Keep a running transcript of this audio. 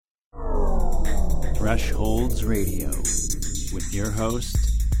Thresholds Radio with your host,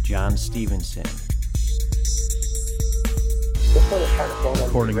 John Stephenson.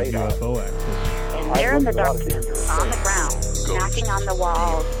 According to UFO activity. And there in the darkness, on the ground, knocking on the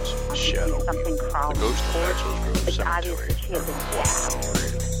walls, something crawling forward. It's obvious that she had been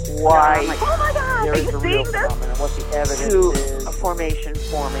stabbed. Why? Like, oh my God, are you seeing this? What the evidence To is. a formation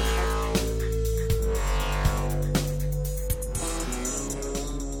forming.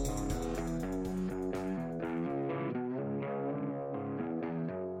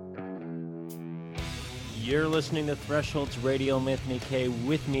 You're listening to Thresholds Radio. I'm Anthony K.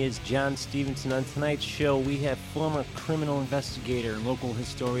 With me is John Stephenson. On tonight's show, we have former criminal investigator, local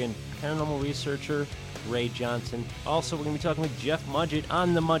historian, paranormal researcher, Ray Johnson. Also, we're going to be talking with Jeff Mudgett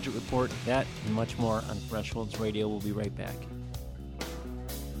on the Mudgett Report. That and much more on Thresholds Radio. We'll be right back.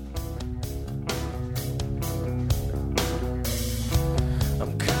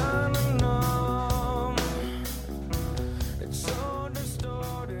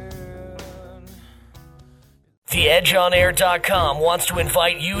 TheEdgeOnAir.com wants to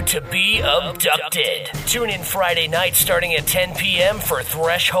invite you to be abducted. Tune in Friday night starting at 10 p.m. for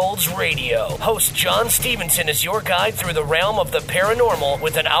Thresholds Radio. Host John Stephenson is your guide through the realm of the paranormal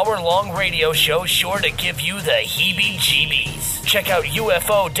with an hour-long radio show sure to give you the heebie-jeebies. Check out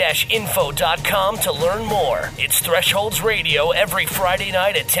UFO-info.com to learn more. It's Thresholds Radio every Friday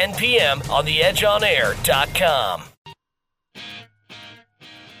night at 10 p.m. on TheEdgeOnAir.com.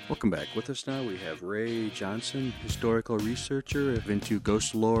 Welcome back. With us now we have Ray Johnson, historical researcher into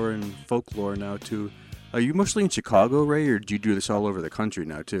ghost lore and folklore now too. Are you mostly in Chicago, Ray, or do you do this all over the country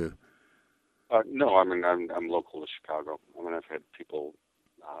now too? No, I mean I'm local to Chicago. I mean I've had people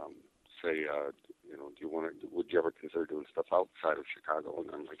say, would you ever consider doing stuff outside of Chicago?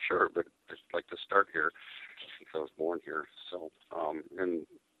 And I'm like, sure, but I'd like to start here since I was born here. So and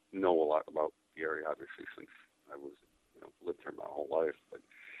know a lot about the area obviously since I was lived here my whole life, but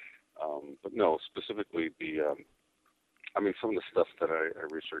no, specifically some of the stuff that I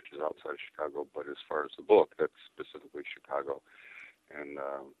research is outside of Chicago, but as far as the book, that's specifically Chicago and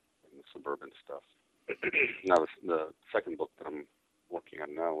the suburban stuff. Now, the second book that I'm working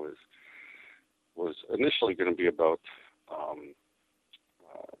on now was initially going to be about,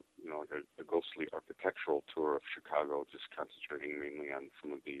 a ghostly architectural tour of Chicago, just concentrating mainly on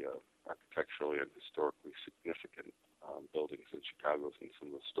some of the architecturally and historically significant buildings in Chicago and some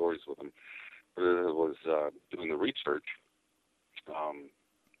of the stories with them. But as I was doing the research, and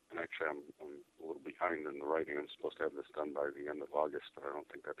actually I'm a little behind in the writing. I'm supposed to have this done by the end of August, but I don't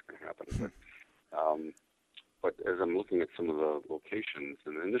think that's going to happen. But as I'm looking at some of the locations,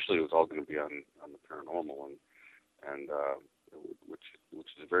 and initially it was all going to be on the paranormal, and which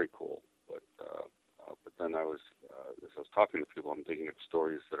is very cool. But then as I was talking to people, I'm digging up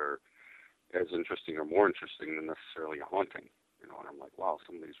stories that are as interesting or more interesting than necessarily a haunting, and I'm like, wow,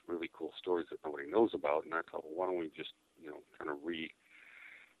 some of these really cool stories that nobody knows about, and I thought, well, why don't we just, kind of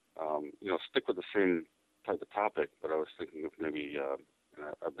stick with the same type of topic, but I was thinking of maybe, and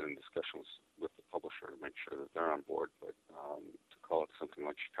I've been in discussions with the publisher to make sure that they're on board, but to call it something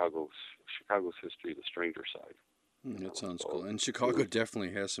like Chicago's History, the Stranger Side. That sounds cool. And Chicago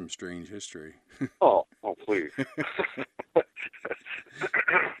definitely has some strange history. Oh, please.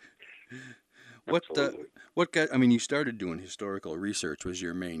 What got? I mean, you started doing historical research was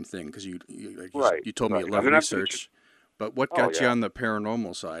your main thing because you told me you love research. But what got you on the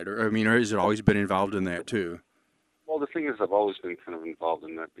paranormal side, or has it always been involved in that too? Well, the thing is, I've always been kind of involved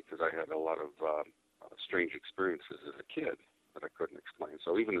in that because I had a lot of strange experiences as a kid that I couldn't explain.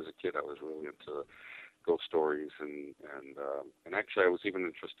 So even as a kid, I was really into ghost stories, and actually, I was even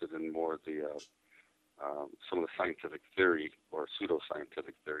interested in more of the some of the scientific theory or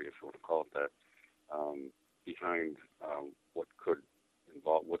pseudoscientific theory, if you want to call it that, behind what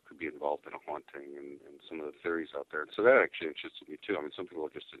could be involved in a haunting and some of the theories out there. And so that actually interested me too. I mean, some people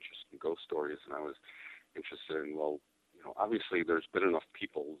are just interested in ghost stories, and I was interested in, obviously there's been enough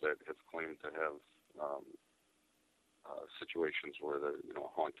people that have claimed to have situations where a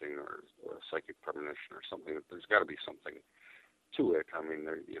haunting or a psychic premonition or something. There's got to be something to it. I mean,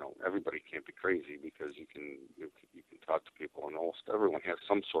 everybody can't be crazy because you can talk to people, and almost everyone has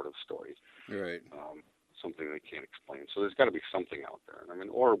some sort of story. Right. Something they can't explain. So there's got to be something out there. I mean,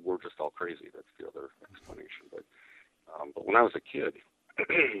 or we're just all crazy. That's the other explanation. But when I was a kid,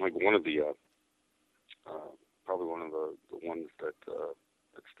 like one of the probably one of the ones that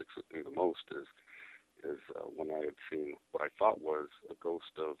sticks with me the most is when I had seen what I thought was a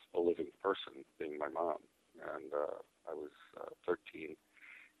ghost of a living person, being my mom. And I was 13,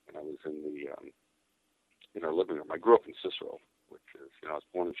 and I was in our living room. I grew up in Cicero, which is, I was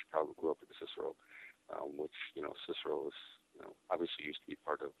born in Chicago, grew up in Cicero, which, Cicero was, obviously used to be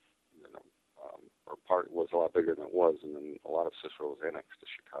part of, was a lot bigger than it was, and then a lot of Cicero was annexed to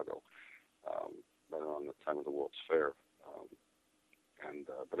Chicago right around the time of the World's Fair.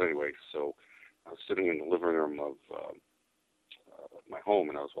 But anyway, so I was sitting in the living room of my home,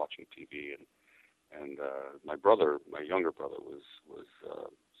 and I was watching TV, and my younger brother, was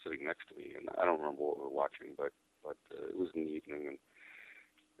sitting next to me, and I don't remember what we were watching, but it was in the evening,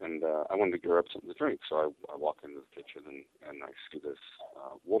 and I wanted to grab something to drink, so I walk into the kitchen, and I see this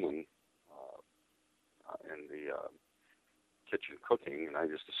woman in the kitchen cooking, and I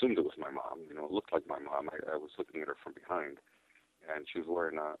just assumed it was my mom. It looked like my mom. I was looking at her from behind, and she was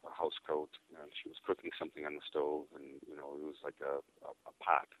wearing a house coat, and she was cooking something on the stove, and it was like a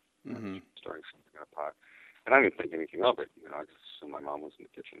pot, stirring something in a pot, and I didn't think anything of it. I just assumed my mom was in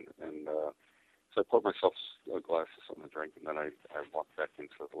the kitchen, and so I poured myself a glass of something to drink, and then I walked back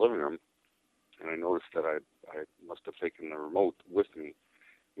into the living room, and I noticed that I must have taken the remote with me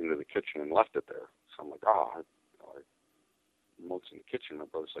into the kitchen and left it there. So I'm like, remote's in the kitchen. My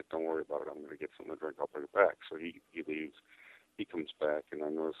brother's like, don't worry about it. I'm going to get something to drink. I'll bring it back. So he leaves. He comes back, and I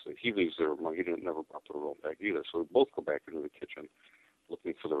notice that he leaves the remote. He never brought the remote back either. So we both go back into the kitchen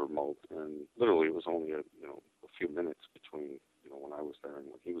looking for the remote, and literally it was only a few minutes between when I was there and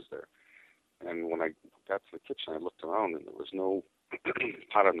when he was there. And when I got to the kitchen, I looked around, and there was no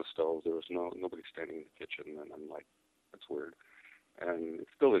pot on the stove. There was nobody standing in the kitchen, and I'm like, that's weird. And it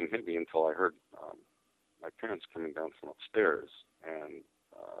still didn't hit me until I heard my parents coming down from upstairs, and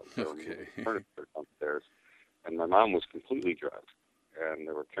they were moving furniture downstairs, and my mom was completely dressed, and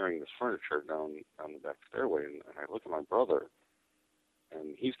they were carrying this furniture down the back stairway, and I look at my brother,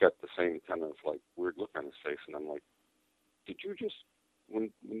 and he's got the same kind of like weird look on his face, and I'm like, did you just,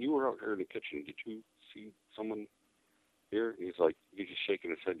 when you were out here in the kitchen, did you see someone here? And he's just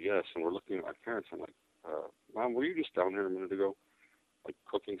shaking his head yes, and we're looking at my parents, I'm like, Mom, were you just down here a minute ago, like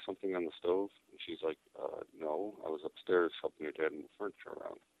cooking something on the stove? And she's like, no, I was upstairs helping your dad move furniture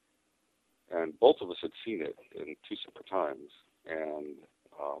around. And both of us had seen it in two separate times, and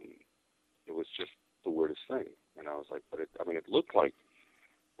it was just the weirdest thing. And I was like, but it looked like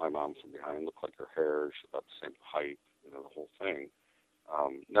my mom from behind, looked like her hair, she's about the same height, the whole thing.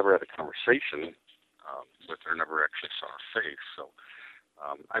 Never had a conversation with her, never actually saw her face. So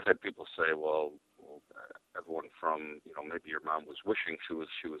I've had people say, well, everyone from, maybe your mom was wishing she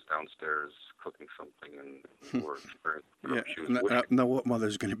was downstairs cooking something, and you were experiencing she was wishing. No, what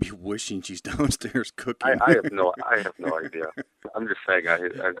mother's going to be wishing she's downstairs cooking? I have no idea. I'm just saying, I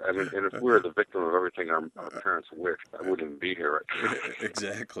mean, and if we were the victim of everything our parents wished, I wouldn't be here right now.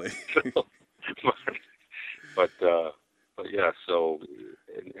 Exactly. But yeah, so,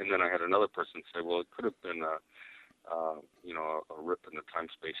 and then I had another person say, well, it could have been a rip in the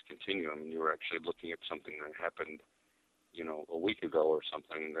time-space continuum. You were actually looking at something that happened, a week ago or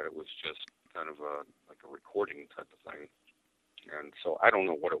something, that it was just kind of like a recording type of thing. And so I don't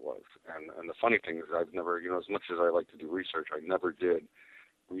know what it was. And the funny thing is I've never, as much as I like to do research, I never did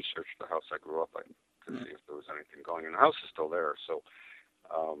research the house I grew up in to see if there was anything going on. The house is still there, so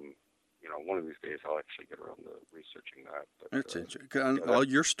one of these days I'll actually get around to researching that. But, that's interesting. All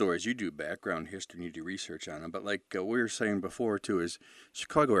your stories, you do background history and you do research on them. But like we were saying before, too, is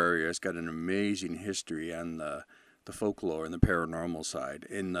Chicago area has got an amazing history on the folklore and the paranormal side.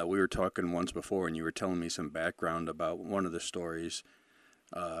 And we were talking once before, and you were telling me some background about one of the stories.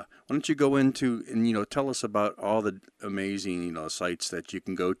 Why don't you go into and Mm-hmm. tell us about all the amazing sites that you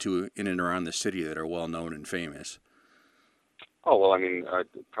can go to in and around the city that are well known and famous? Oh, well, I mean,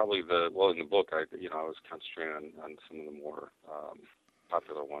 probably in the book, I was concentrating on some of the more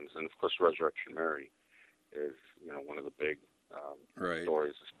popular ones. And, of course, Resurrection Mary is, one of the big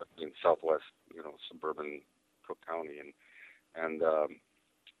stories, especially in southwest, suburban Cook County. And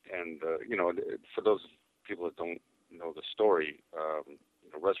for those people that don't know the story,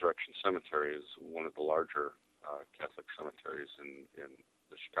 Resurrection Cemetery is one of the larger Catholic cemeteries in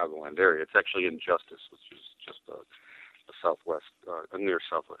the Chicagoland area. It's actually in Justice, which is just a near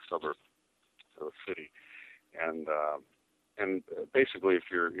southwest suburb of the city, and basically, if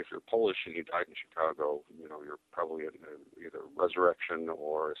you're Polish and you died in Chicago, you're probably in either Resurrection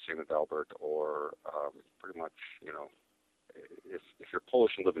or St. Adalbert, or pretty much, if you're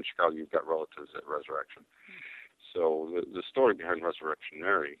Polish and live in Chicago, you've got relatives at Resurrection. So the story behind Resurrection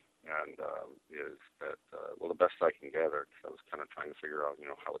Mary is that the best I can gather, because I was kind of trying to figure out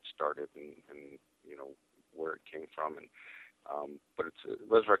how it started and where it came from, but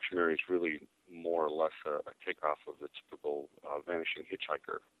Resurrection Mary is really more or less a takeoff of the typical vanishing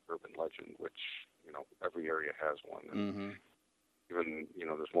hitchhiker urban legend, which every area has one. And, even,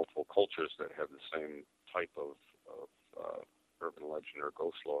 there's multiple cultures that have the same type of urban legend or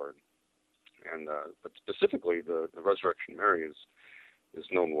ghost lore. And but specifically, the Resurrection Mary is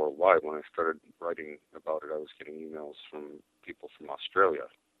known worldwide. When I started writing about it, I was getting emails from people from Australia,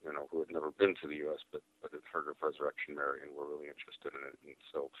 who had never been to the U.S. but had heard of Resurrection Mary and were really interested in it. And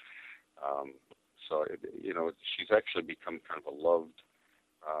so, she's actually become kind of a loved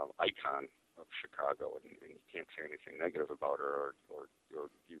icon of Chicago, and you can't say anything negative about her, or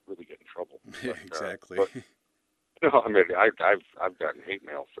you really get in trouble. But, exactly. I mean, I've gotten hate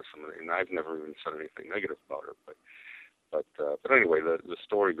mail for some of it, and I've never even said anything negative about her. But anyway, the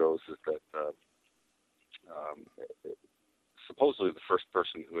story goes is that supposedly the first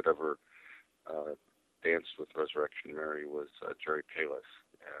person who had ever danced with Resurrection Mary was Jerry Palis,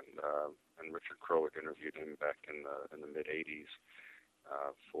 and Richard Crowe had interviewed him back in the mid '80s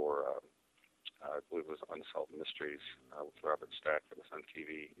for I believe it was Unsolved Mysteries with Robert Stack that was on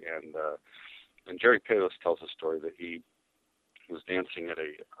TV, and Jerry Palis tells a story that he was dancing at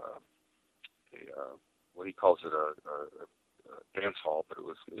a what he calls it a dance hall, but it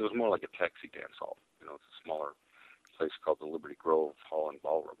was more like a taxi dance hall. It's a smaller place called the Liberty Grove Hall and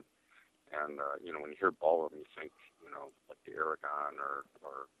Ballroom. And when you hear ballroom, you think like the Aragon or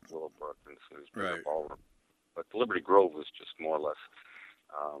Willowbrook and Snoozeburger Ballroom. But the Liberty Grove was just more or less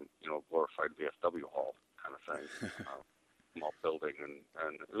a glorified VFW hall kind of thing. Small building,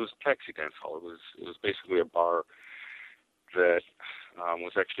 and it was a taxi dance hall. It was basically a bar that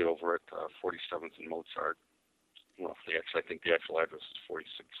was actually over at 47th and Mozart. Well, I think the actual address is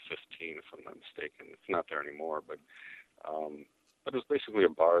 4615, if I'm not mistaken. It's not there anymore, but it was basically a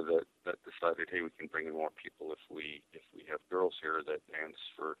bar that decided, hey, we can bring in more people if we have girls here that dance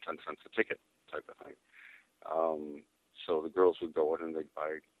for 10 cents a ticket, type of thing. So the girls would go in and they'd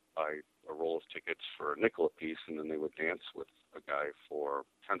buy a roll of tickets for a nickel a piece, and then they would dance with a guy for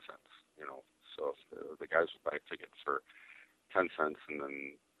 10 cents. So if the guys would buy a ticket for 10 cents and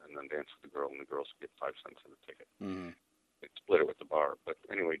then dance with the girl, and the girls would get 5 cents on the ticket. Mm-hmm. They'd split it with the bar. But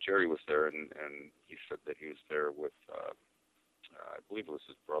anyway, Jerry was there, and he said that he was there with, I believe it was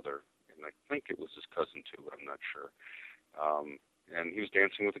his brother, and I think it was his cousin too, but I'm not sure. And he was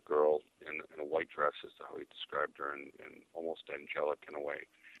dancing with a girl in a white dress, is how he described her, and almost angelic in a way,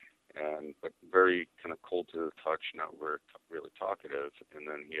 but very kind of cold to the touch, not really talkative. And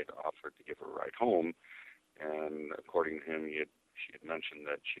then he had offered to give her a ride home, and according to him, she had mentioned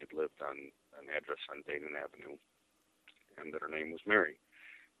that she had lived on an address on Dayton Avenue, and that her name was Mary.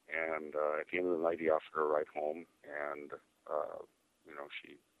 And at the end of the night, he offered her a ride home, and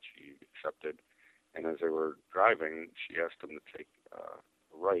she accepted. And as they were driving, she asked him to take a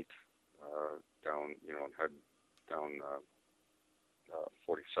right down, and head down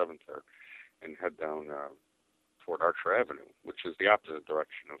 47th there, and head down toward Archer Avenue, which is the opposite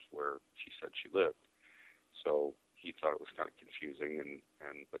direction of where she said she lived. So he thought it was kind of confusing,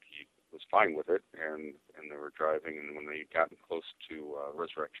 but he was fine with it, and they were driving, and when they gotten close to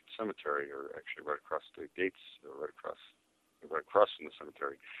Resurrection Cemetery, or actually right across the gates, or right across from the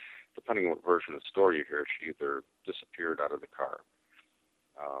cemetery, depending on what version of the story you hear, she either disappeared out of the car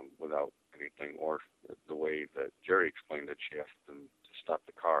without anything, or the way that Jerry explained it, she asked them to stop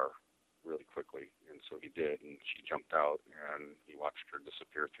the car really quickly, and so he did, and she jumped out, and he watched her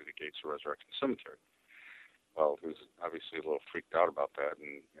disappear through the gates of Resurrection Cemetery. Well, he was obviously a little freaked out about that,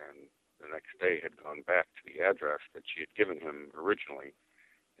 and the next day had gone back to the address that she had given him originally,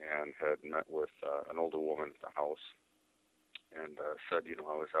 and had met with an older woman at the house, and said,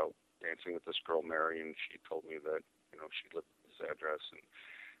 I was out dancing with this girl, Mary, and she told me that, she lived at this address,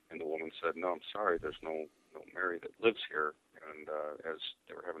 and the woman said, no, I'm sorry, there's no Mary that lives here. And as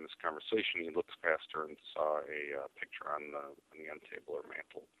they were having this conversation, he looked past her and saw a picture on the end table or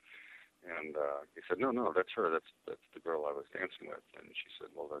mantle. And he said, no, that's her. That's the girl I was dancing with. And she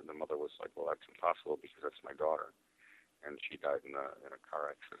said, well, the mother was like, well, that's impossible because that's my daughter. And she died in a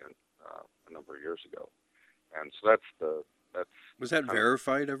car accident a number of years ago. And so that's was that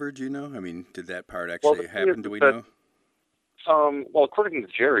verified ever? Do you know? I mean, did that part actually happen? Do we know? Well, according to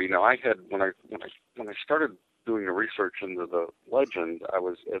Jerry, now I had when I started doing the research into the legend,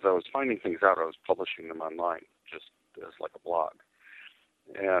 as I was finding things out, I was publishing them online just as like a blog,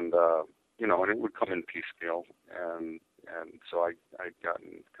 and and it would come in piecemeal, and so I'd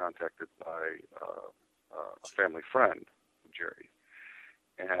gotten contacted by a family friend, Jerry,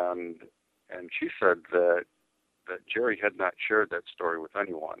 and she said that Jerry had not shared that story with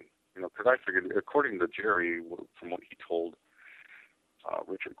anyone, because I figured, according to Jerry, from what he told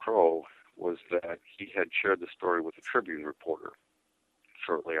Richard Crowe, was that he had shared the story with a Tribune reporter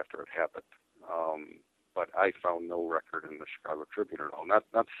shortly after it happened. but I found no record in the Chicago Tribune at all. Not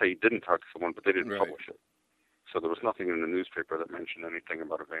to say he didn't talk to someone, but they didn't publish it. So there was nothing in the newspaper that mentioned anything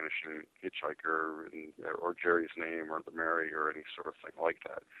about a vanishing hitchhiker or Jerry's name or the Mary or any sort of thing like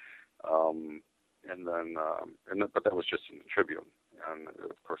that. But that was just in the Tribune, and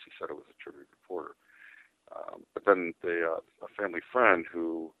of course he said it was a Tribune reporter. But then a family friend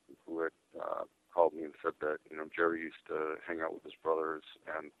who had called me and said that Jerry used to hang out with his brothers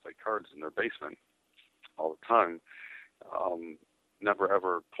and play cards in their basement all the time. Never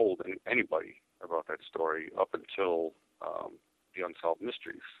ever told anybody about that story up until the Unsolved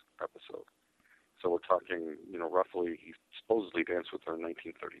Mysteries episode. So we're talking, roughly, he supposedly danced with her in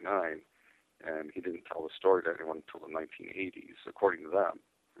 1939, and he didn't tell the story to anyone until the 1980s, according to them.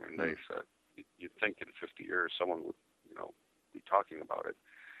 I mean, they said, you'd think in 50 years someone would, be talking about it.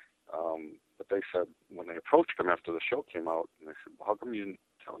 But they said when they approached him after the show came out, and they said, well, how come you didn't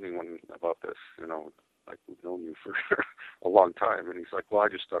tell anyone about this? Like we've known you for a long time. And he's like, well, I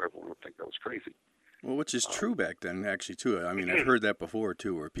just thought everyone would think that was crazy. Well, which is true back then, actually, too. I mean, I've heard that before,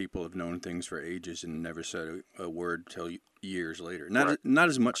 too, where people have known things for ages and never said a word till years later. Not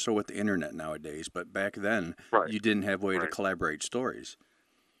as much so with the Internet nowadays, but back then, you didn't have a way to collaborate stories.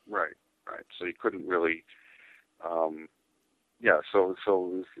 Right. So you couldn't really, so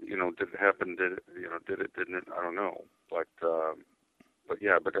did it happen? Did it, didn't it? I don't know. But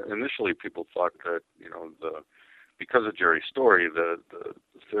initially people thought that, because of Jerry's story, the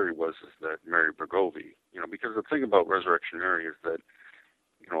theory was that Mary Bergovi, because the thing about Resurrection Mary is that,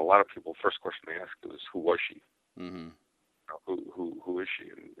 a lot of people, first question they ask is, who was she? Mm-hmm. Who is she?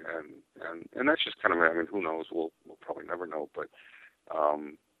 And that's just kind of, I mean, who knows? We'll probably never know, but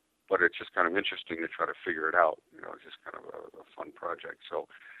it's just kind of interesting to try to figure it out. It's just kind of a fun project. So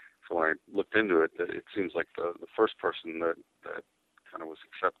when I looked into it, it seems like the first person that kind of was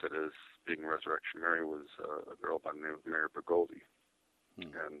accepted as being Resurrection Mary was a girl by the name of Mary Bergovi.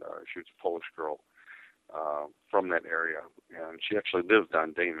 And she was a Polish girl from that area. And she actually lived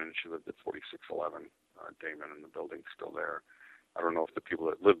on Damon. She lived at 4611 Damon, and the building's still there. I don't know if the people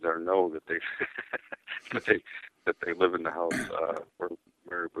that live there know that they that they live in the house where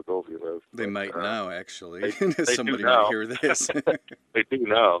Mary Bergovi lived. They might now, actually. They Somebody do now. might hear this. They do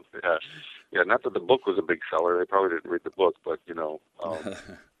now. Yeah. Not that the book was a big seller. They probably didn't read the book, but they're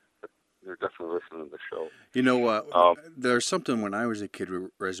definitely listening to the show. You know what? There's something when I was a kid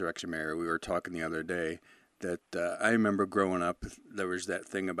with Resurrection Mary. We were talking the other day that I remember growing up. There was that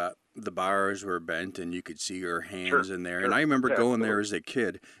thing about the bars were bent and you could see her hands in there. And I remember going there as a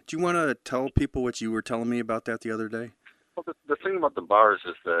kid. Do you want to tell people what you were telling me about that the other day? Well, the thing about the bars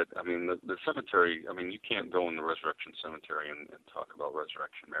is that, I mean, the cemetery, I mean, you can't go in the Resurrection Cemetery and talk about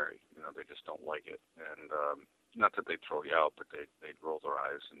Resurrection Mary. They just don't like it. And not that they'd throw you out, but they'd roll their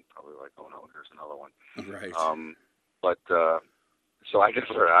eyes and probably like, oh, no, here's another one. Right. So I guess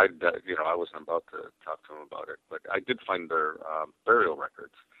I wasn't about to talk to them about it, but I did find their burial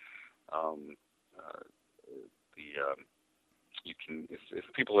records. You can, if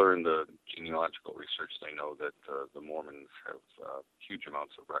people are in the genealogical research, they know that the Mormons have huge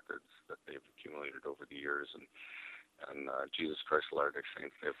amounts of records that they've accumulated over the years, and Jesus Christ of Latter-day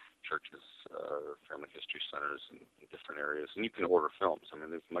Saints, they have churches, family history centers in different areas, and you can order films. I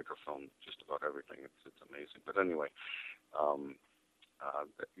mean, they've microfilmed just about everything. It's amazing. But anyway,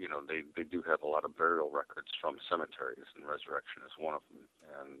 they do have a lot of burial records from cemeteries, and Resurrection is one of them.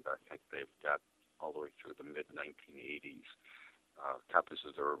 And I think they've got all the way through the mid-1980s copies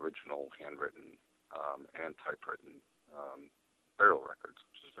of their original handwritten and typewritten burial records,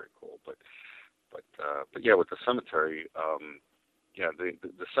 which is very cool. But yeah, with the cemetery,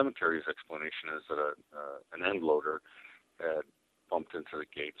 the cemetery's explanation is that an end loader had bumped into the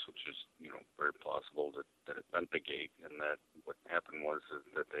gates, which is very plausible that it bent the gate, and that what happened was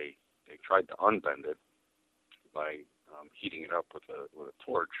that they tried to unbend it by heating it up with a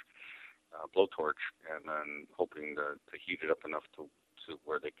torch, blowtorch, and then hoping to heat it up enough to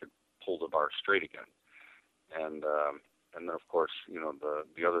where they could pull the bar straight again. And then of course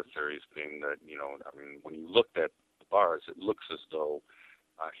the other theories being that I mean, when you looked at the bars, it looks as though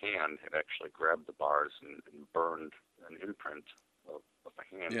a hand had actually grabbed the bars and burned an imprint of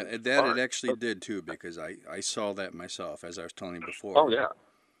a hand. Yeah, it actually did too, because I saw that myself, as I was telling you before. Oh yeah,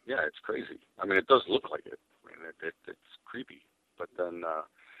 it's crazy. I mean, it does look like it. I mean, it's creepy. But then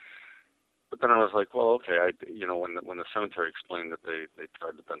I was like, well, okay. When the cemetery explained that they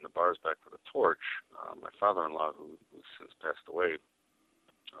tried to bend the bars back with a torch, my father-in-law, who's since passed away,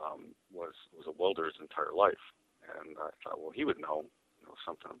 was a welder his entire life, and I thought, well, he would know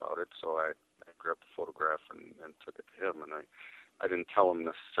something about it. So I grabbed the photograph and took it to him, and I I didn't tell him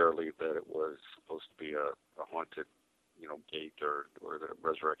necessarily that it was supposed to be a haunted, gate or the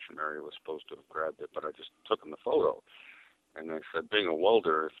Resurrection Mary was supposed to have grabbed it, but I just took him the photo. And I said, being a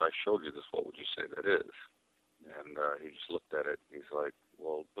welder, if I showed you this, what would you say that is? And he just looked at it. He's like,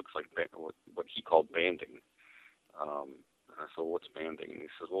 well, it looks like what he called banding. And I said, well, what's banding? And he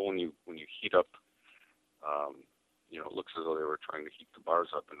says, well, when you heat up, it looks as though they were trying to heat the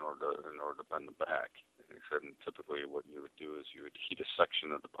bars up in order to bend them back. And he said, and typically what you would do is you would heat a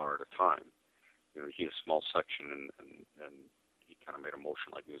section of the bar at a time. Heat a small section, and he kind of made a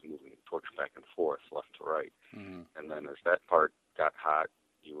motion like he was moving the torch back and forth, left to right. Mm-hmm. And then as that part got hot,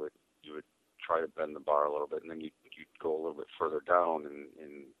 you would try to bend the bar a little bit, and then you'd go a little bit further down and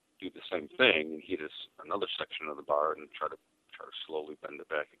do the same thing and heat another section of the bar and try to slowly bend it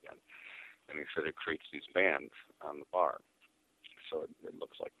back again. And he said it creates these bands on the bar, so it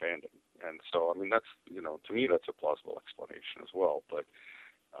looks like banding. And so, I mean, that's, to me, that's a plausible explanation as well. But,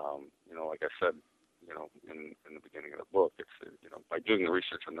 like I said, in the beginning of the book, it's, by doing the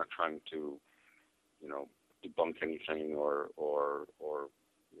research, I'm not trying to, debunk anything or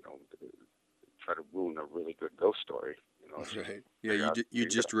try to ruin a really good ghost story. Right. Yeah, you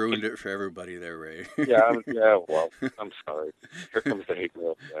just ruined it for everybody there, Ray. Yeah, well, I'm sorry. Here comes the hate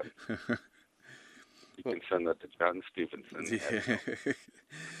mail. You can send that to John Stephenson.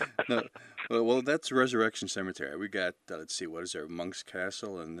 Yeah. No, well, that's Resurrection Cemetery. We got, let's see, what is there, Monk's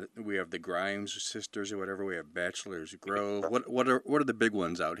Castle, and we have the Grimes sisters or whatever. We have Bachelor's Grove. What are the big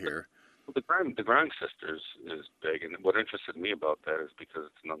ones out here? Well, the Grimes sisters is big, and what interested me about that is because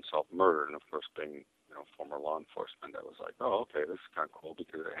it's an unsolved murder, and of course, being former law enforcement, I was like, oh, okay, this is kind of cool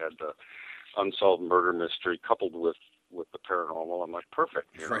because it had the unsolved murder mystery coupled with the paranormal. I'm like,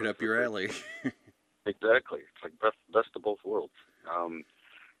 perfect. Right up your alley. Exactly. It's like best of both worlds.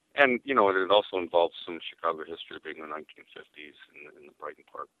 And, it also involves some Chicago history, being the 1950s in the Brighton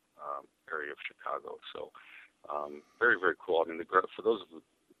Park area of Chicago. So very, very cool. I mean, for those of the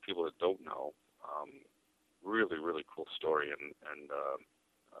people that don't know, really, really cool story. And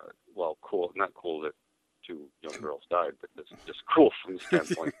well, cool, not cool that two young girls died, but it's just cool from the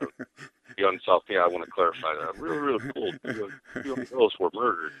standpoint of the unsolved. Yeah, I want to clarify that. Really, really cool. Two young girls were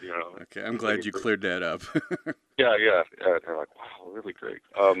murdered, Okay, I'm glad you cleared that up. Yeah. They're like, wow, really great.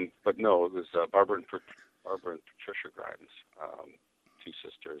 But no, it was Barbara and Patricia Grimes, two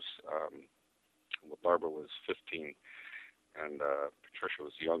sisters. Barbara was 15, and Patricia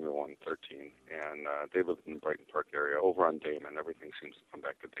was the younger one, 13. And they lived in the Brighton Park area, over on Damon. Everything seems to come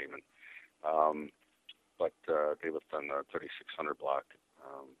back to Damon. But they lived on the 3600 block,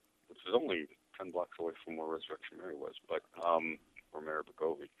 which is only 10 blocks away from where Resurrection Mary was, but or Mary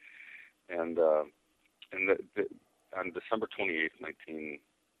Bergovie. And on December 28th,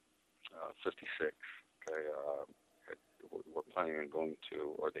 1956, we're planning on going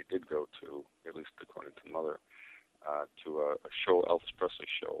to, or they did go to, at least according to Mother, to a show, Elvis Presley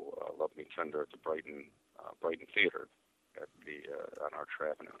show, Love Me Tender, at the Brighton Theater at on Arch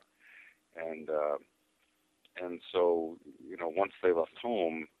Avenue. And so, once they left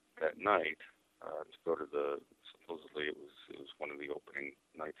home that night to go to supposedly it was one of the opening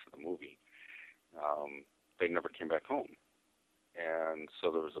nights of the movie, they never came back home. And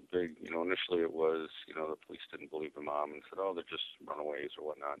so there was a big, initially it was, the police didn't believe the mom and said, oh, they're just runaways or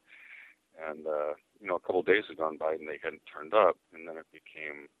whatnot. And, a couple of days had gone by and they hadn't turned up, and then it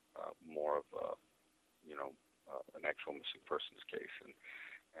became more of an actual missing persons case. And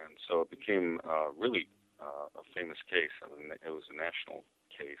so it became really a famous case. I mean, it was a national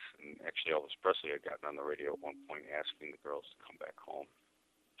case, and actually Elvis Presley had gotten on the radio at one point asking the girls to come back home.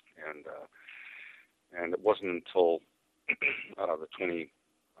 And it wasn't until the 22nd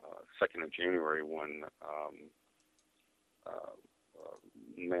of January when a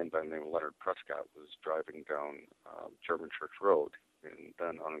man by the name of Leonard Prescott was driving down German Church Road in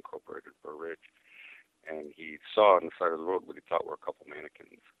then unincorporated Burr Ridge, and he saw on the side of the road what he thought were a couple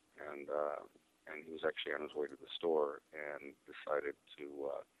mannequins, and he was actually on his way to the store and decided to,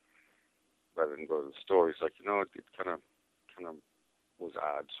 rather than go to the store, he's like, it kind of was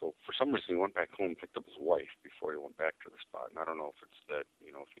odd. So for some reason he went back home and picked up his wife before he went back to the spot. And I don't know if it's that,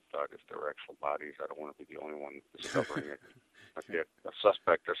 if he thought if there were actual bodies, I don't want to be the only one discovering it. Like a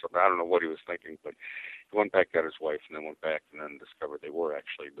suspect or something. I don't know what he was thinking, but he went back, got his wife, and then went back and then discovered they were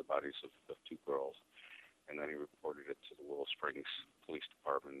actually the bodies of two girls. And then he reported it to the Willow Springs Police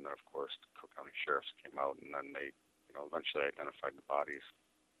Department, and then, of course, the Cook County Sheriffs came out, and then they, eventually identified the bodies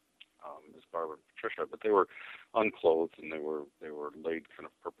as Barbara and Patricia, but they were unclothed, and they were laid kind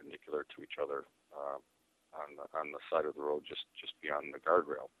of perpendicular to each other on the side of the road, just beyond the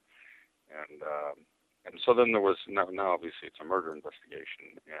guardrail. And And so then there was now obviously it's a murder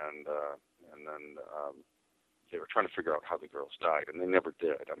investigation, and then they were trying to figure out how the girls died, and they never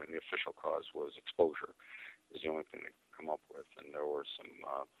did. I mean, the official cause was exposure, is the only thing they could come up with, and there were some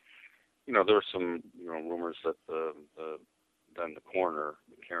rumors that then the coroner,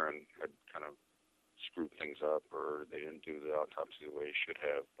 Karen, had kind of screwed things up, or they didn't do the autopsy the way he should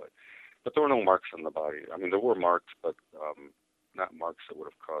have, but there were no marks on the body. I mean, there were marks, but not marks that would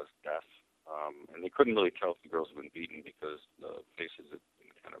have caused death. And they couldn't really tell if the girls had been beaten because the faces had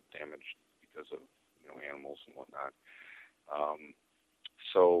been kind of damaged because of animals and whatnot.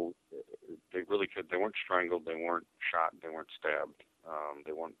 So they weren't strangled, they weren't shot, they weren't stabbed,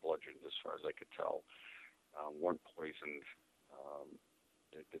 they weren't bludgeoned as far as I could tell, weren't poisoned.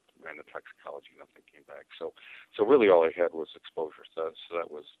 They ran the toxicology, nothing came back. So really all I had was exposure. So that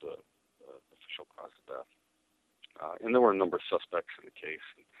was the official cause of death. And there were a number of suspects in the case.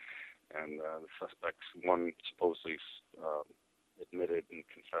 And the suspects, one supposedly admitted and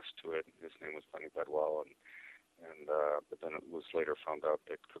confessed to it. His name was Benny Bedwell, but then it was later found out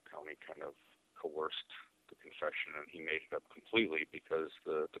that Cook County kind of coerced the confession, and he made it up completely because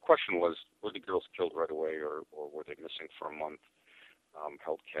the question was, were the girls killed right away, or were they missing for a month,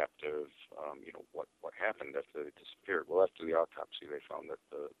 held captive? What happened after they disappeared? Well, after the autopsy, they found that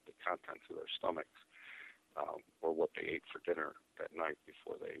the contents of their stomachs or what they ate for dinner that night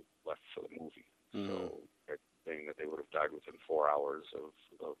before they left for the movie. Mm-hmm. So they're saying that they would have died within 4 hours of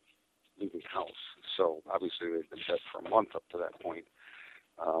leaving the house. So obviously they've been dead for a month up to that point,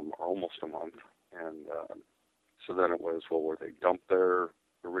 or almost a month. And so then it was, well, were they dumped there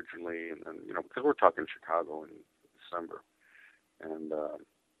originally? And then, because we're talking Chicago in December. And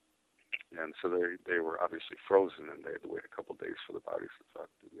so they were obviously frozen, and they had to wait a couple of days for the bodies to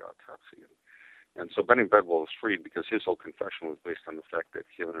do the autopsy. And so Benny Bedwell was freed because his whole confession was based on the fact that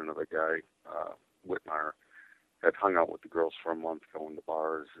he and another guy, Whitmire, had hung out with the girls for a month, going to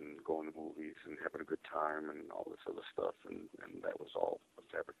bars and going to movies and having a good time and all this other stuff. And that was all a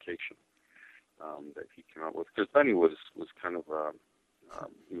fabrication that he came up with. Because Benny was kind of,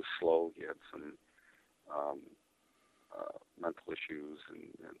 he was slow. He had some mental issues, and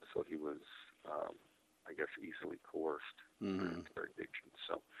so he was, I guess, easily coerced into interrogation.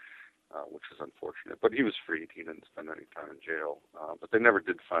 So. Which is unfortunate. But he was freed. He didn't spend any time in jail. But they never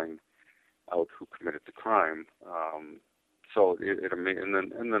did find out who committed the crime. So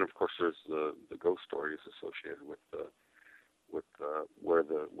and then of course there's the ghost stories associated with where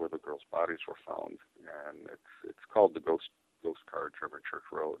the girls' bodies were found, and it's called the Ghost Car, German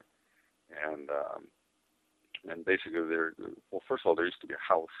Church Road, and basically first of all, there used to be a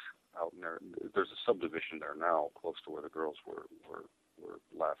house out in there. There's a subdivision there now, close to where the girls were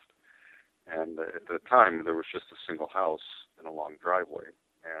left. And at the time, there was just a single house and a long driveway,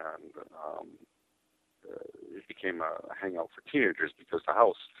 and it became a hangout for teenagers because the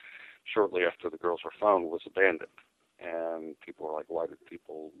house, shortly after the girls were found, was abandoned. And people were like, why did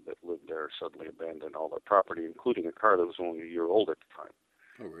people that lived there suddenly abandon all their property, including a car that was only a year old at the time?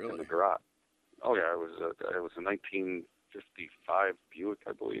 Oh, really? In the garage. Oh, yeah, it was a 1955 Buick,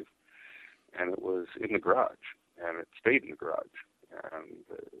 I believe, and it was in the garage, and it stayed in the garage. And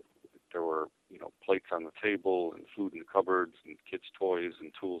there were, plates on the table and food in the cupboards and kids' toys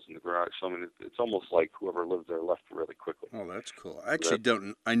and tools in the garage. So, I mean, it's almost like whoever lived there left really quickly. Oh, that's cool. I actually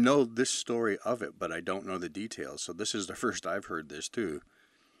I know this story of it, but I don't know the details. So this is the first I've heard this, too.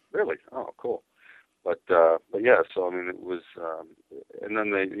 Really? Oh, cool. But yeah, so, I mean, it was, and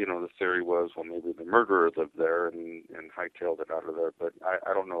then the theory was, well, maybe the murderer lived there and hightailed it out of there. But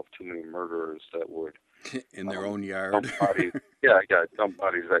I don't know of too many murderers that would, in their own yard. Dump bodies, dump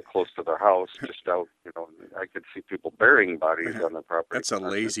bodies that close to their house, just out. I could see people burying bodies on their property. That's a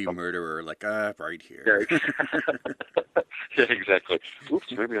lazy murderer, like right here. Yeah, yeah, exactly.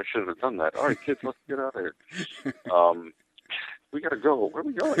 Oops, maybe I shouldn't have done that. All right, kids, let's get out of here. We gotta go. Where are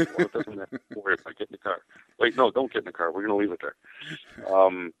we going? Well, it doesn't matter. Don't worry, I get in the car. Wait, no, don't get in the car. We're gonna leave it there.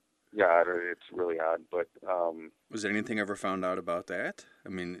 Yeah, it's really odd. But was there anything ever found out about that? I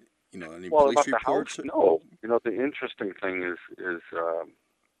mean. Any police about reports? The house, no. The interesting thing is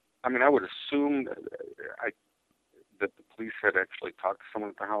I mean, I would assume that the police had actually talked to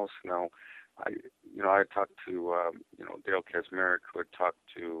someone at the house. Now, I had talked to, Dale Kazmarek, who had talked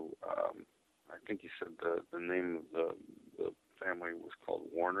to, I think he said the name of the family was called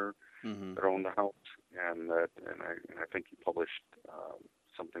Warner, that owned the house, and I think he published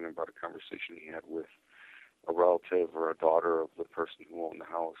something about a conversation he had with a relative or a daughter of the person who owned the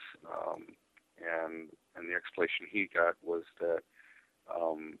house, and the explanation he got was that,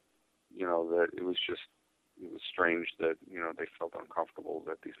 that it was just, it was strange that, they felt uncomfortable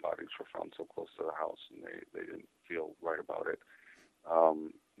that these bodies were found so close to the house, and they didn't feel right about it.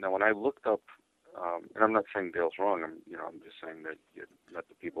 Now, when I looked up, and I'm not saying Dale's wrong, I'm just saying that you met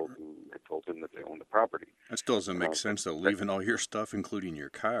the people who had told him that they owned the property. That still doesn't make sense, though, leaving all your stuff, including your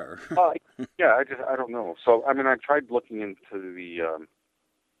car. Yeah, I don't know. So, I tried looking into the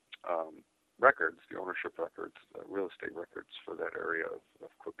records, the ownership records, the real estate records for that area of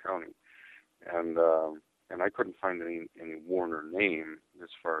Cook County, and I couldn't find any Warner name as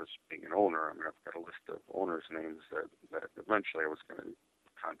far as being an owner. I've got a list of owners' names that eventually I was going to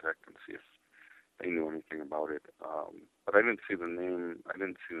contact and see if they knew anything about it. But I didn't see the name. I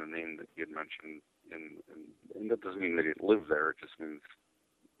didn't see the name that he had mentioned, and that doesn't mean they didn't live there. It just means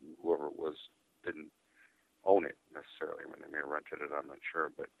whoever it was didn't own it necessarily. They may have rented it. I'm not sure,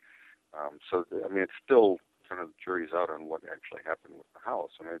 but it's still kind of the jury's out on what actually happened with the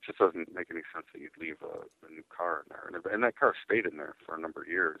house. It just doesn't make any sense that you'd leave a new car in there. And that car stayed in there for a number of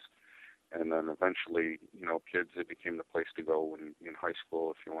years. And then eventually, kids, it became the place to go in high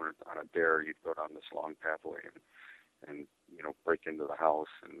school. If you wanted on a dare, you'd go down this long pathway and break into the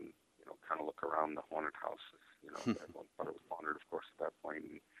house and, kind of look around the haunted house. Everyone thought it was haunted, of course, at that point.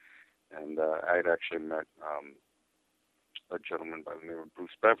 And I had actually met a gentleman by the name of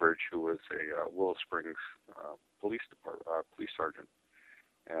Bruce Beveridge, who was a Willow Springs police sergeant.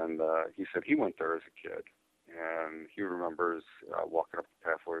 And he said he went there as a kid. And he remembers walking up the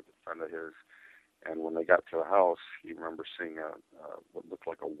pathway with a friend of his. And when they got to the house, he remembers seeing what looked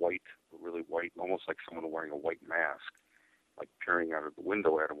like really white, almost like someone wearing a white mask, like peering out of the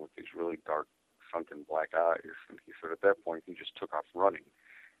window at him with these really dark, sunken black eyes. And he said at that point, he just took off running.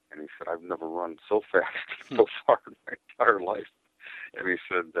 And he said, I've never run so fast so far in my entire life. And he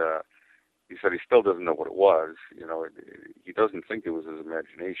said he still doesn't know what it was. He doesn't think it was his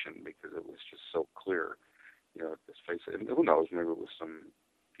imagination because it was just so clear. His face. And who knows? Maybe it was some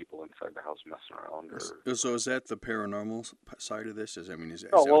people inside the house messing around. So is that the paranormal side of this? Is that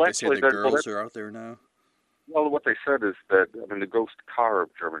well, what they actually, say the girls are out there now? Well, what they said is that, the ghost car of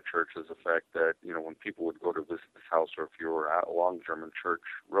German Church is the fact that, when people would go to visit this house, or if you were along German Church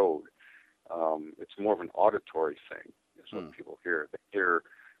Road, it's more of an auditory thing, is what people hear. They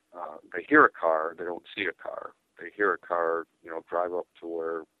hear a car, they don't see a car. They hear a car, drive up to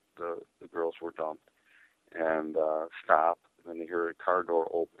where the girls were dumped and stop, and then they hear a car door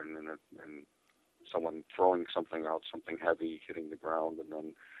open and someone throwing something out, something heavy hitting the ground, and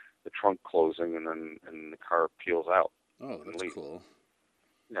then the trunk closing, and the car peels out. Oh, that's cool.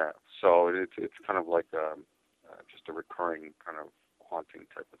 Yeah, so it's kind of like just a recurring kind of haunting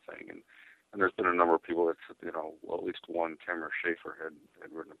type of thing. And there's been a number of people that, at least one, Tamara Schaefer,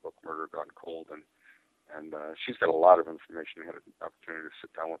 had written a book, Murder Gone Cold, and she's got a lot of information. I had an opportunity to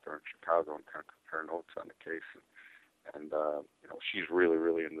sit down with her in Chicago and kind of compare notes on the case. And she's really,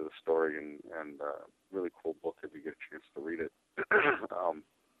 really into the story, and really cool book if you get a chance to read it.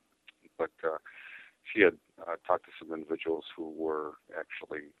 But she had talked to some individuals who were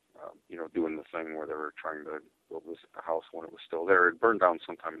actually, doing the thing where they were trying to go visit the house when it was still there. It burned down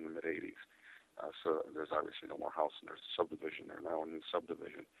sometime in the mid-'80s. So there's obviously no more house, and there's a subdivision there now, a new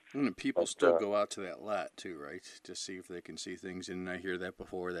subdivision. And people still go out to that lot, too, right, to see if they can see things. And I hear that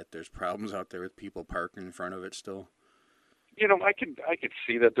before, that there's problems out there with people parking in front of it still. I could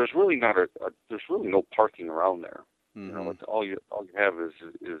see that. There's really there's really no parking around there. Mm-hmm. All you have is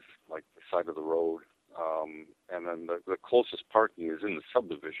like the side of the road, and then the closest parking is in the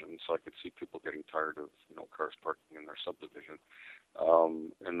subdivision. So I could see people getting tired of cars parking in their subdivision.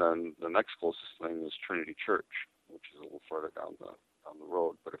 And then the next closest thing is Trinity Church, which is a little further down the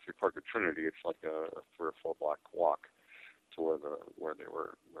road. But if you park at Trinity, it's like a 3 or 4 block walk to where they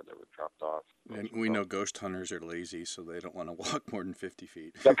were dropped off. And we know ghost hunters are lazy, so they don't want to walk more than 50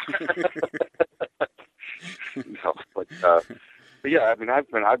 feet. No, but yeah, I've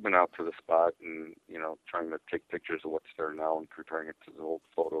been out to the spot and trying to take pictures of what's there now and comparing it to the old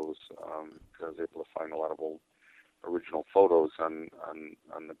photos. I was able to find a lot of old original photos on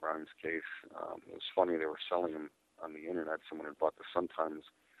the Grimes case. It was funny, they were selling them on the internet. Someone had bought the Sun-Times,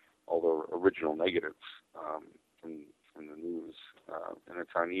 all the original negatives from the news, and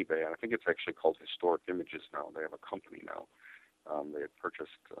it's on eBay. And I think it's actually called Historic Images now. They have a company now. They had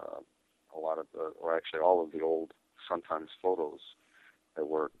purchased all of the old Sun-Times photos that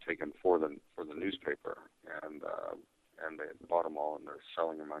were taken for the newspaper, and they had bought them all, and they're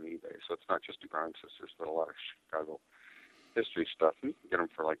selling them on eBay. So it's not just the Grimes sisters, but a lot of Chicago history stuff. And you can get them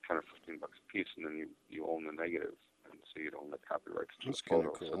for like $10 or $15 a piece, and then you own the negatives, and so you own the copyrights to the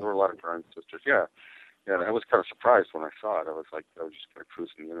photos. Cool. So there were a lot of Grimes sisters. Yeah, Yeah, I was kind of surprised when I saw it. I was just kind of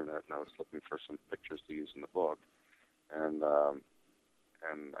cruising the internet, and I was looking for some pictures to use in the book, and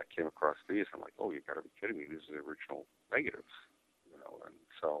I came across these. I'm like, oh, you got to be kidding me! These are the original negatives, And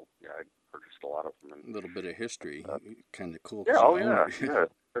so, yeah, I purchased a lot of them. And, a little bit of history, kind of cool. Yeah, yeah,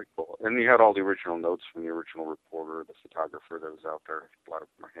 very cool. And he had all the original notes from the original reporter, the photographer that was out there. A lot of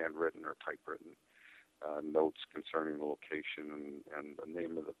them are handwritten or typewritten. Notes concerning the location and the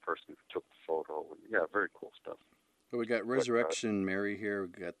name of the person who took the photo. Yeah, very cool stuff. Well, we got Resurrection Mary here. We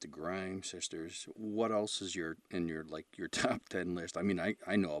got the Grime Sisters. What else is in your top 10 list? I mean,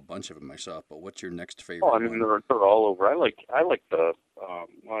 I know a bunch of them myself, but what's your next favorite? Oh, I mean, they're all over. I like the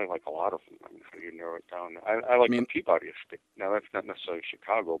I like a lot of them. I mean, how do you narrow it down? I like the Peabody Estate. Now, that's not necessarily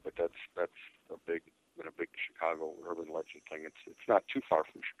Chicago, but that's a big Chicago urban legend thing. It's not too far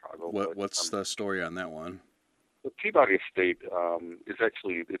from Chicago. What's the story on that one? The Peabody Estate is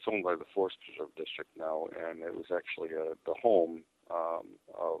actually, it's owned by the Forest Preserve District now, and it was actually the home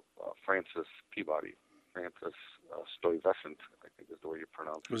of Francis Peabody. Francis Stuyvesant, I think is the way you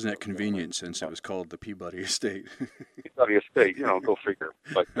pronounce it. Wasn't that convenient since it was called the Peabody Estate? Peabody Estate, go figure.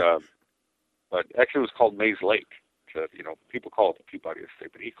 But actually it was called Mays Lake. People call it the Peabody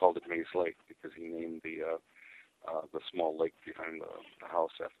Estate, but he called it Mays Lake because he named the small lake behind the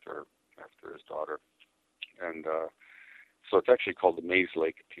house after his daughter. And so it's actually called the Mays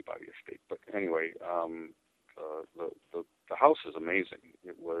Lake Peabody Estate. But anyway, the house is amazing.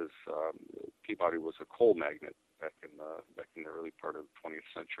 It was Peabody was a coal magnate back in the early part of the 20th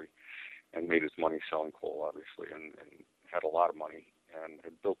century, and made his money selling coal, obviously, and had a lot of money, and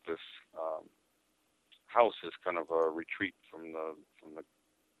had built this house as kind of a retreat from the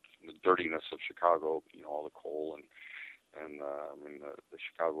dirtiness of Chicago. All the coal and the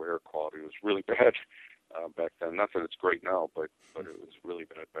Chicago air quality was really bad back then. Not that it's great now, but it was really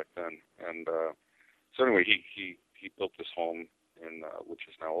bad back then. And so anyway, he built this home in which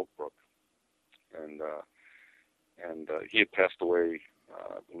is now Oak Brook, and he had passed away,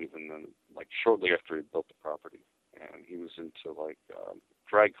 I believe, shortly after he built the property, and he was into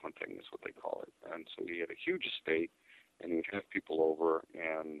drag hunting is what they call it. And so he had a huge estate, and he would have people over,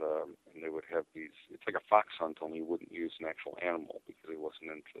 and they would have these. It's like a fox hunt, only he wouldn't use an actual animal because he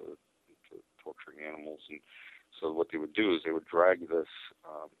wasn't into torturing animals. And so what they would do is they would drag this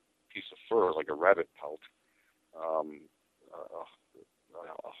piece of fur, like a rabbit pelt.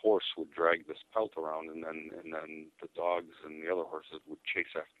 A horse would drag this pelt around, and then the dogs and the other horses would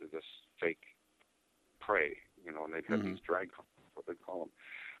chase after this fake prey. And they'd have these drag hunts, what they call them.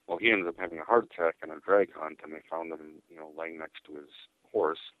 Well, he ended up having a heart attack in a drag hunt, and they found him, laying next to his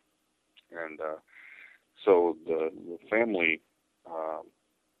horse. And so the family,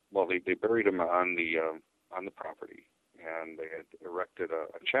 they buried him on the property, and they had erected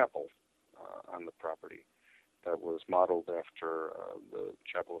a chapel on the property that was modeled after the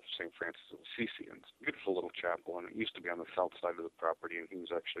chapel of St. Francis of Assisi. And it's a beautiful little chapel, and it used to be on the south side of the property, and he was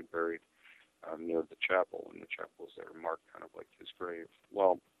actually buried near the chapel, and the chapel was there marked kind of like his grave.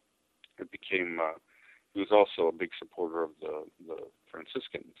 Well, it became, he was also a big supporter of the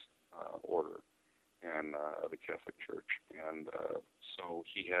Franciscans order and the Catholic Church. And so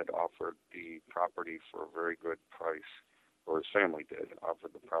he had offered the property for a very good price, or his family did,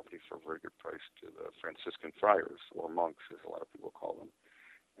 offered the property for a very good price to the Franciscan friars, or monks, as a lot of people call them.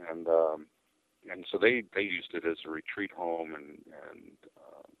 And so they used it as a retreat home and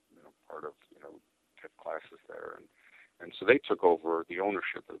part of, kept classes there. And so they took over the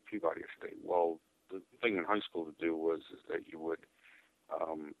ownership of the Peabody Estate. Well, the thing in high school to do was that you would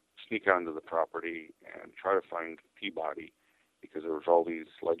sneak onto the property and try to find Peabody, because there was all these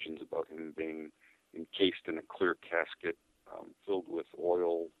legends about him being encased in a clear casket filled with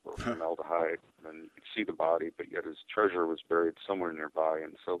oil or formaldehyde, and you could see the body, but yet his treasure was buried somewhere nearby.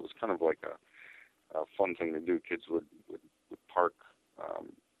 And so it was kind of like a fun thing to do. Kids would park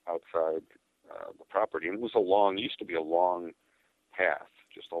outside the property, and it was used to be a long path,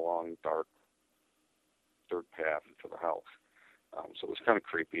 just a long, dark dirt path to the house. So it was kind of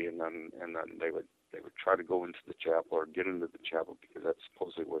creepy, and then they would try to go into the chapel or get into the chapel, because that's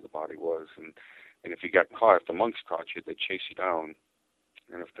supposedly where the body was. And if you got caught, if the monks caught you, they'd chase you down.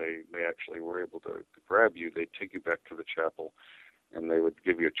 And if they actually were able to grab you, they'd take you back to the chapel, and they would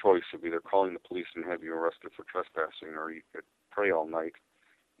give you a choice of either calling the police and have you arrested for trespassing, or you could pray all night,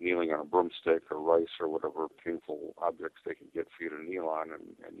 kneeling on a broomstick or rice or whatever painful objects they could get for you to kneel on, and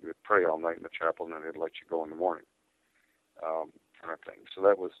you would pray all night in the chapel, and then they'd let you go in the morning, kind of thing. So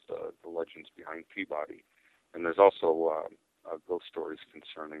that was the legends behind Peabody. And there's also ghost stories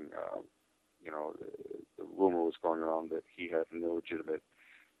concerning, the rumor was going around that he had an illegitimate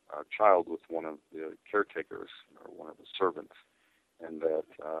child with one of the caretakers or one of the servants, and that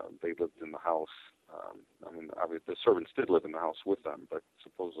they lived in the house. Obviously, the servants did live in the house with them, but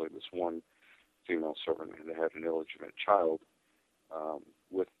supposedly this one female servant had an illegitimate child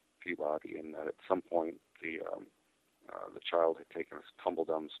with Peabody, and that at some point the child had taken a tumble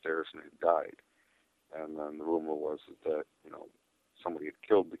down the stairs and had died. And then the rumor was that somebody had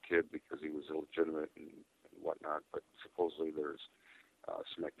killed the kid because he was illegitimate and whatnot. But supposedly there's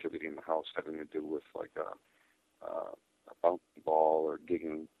some activity in the house having to do with like a bouncing ball or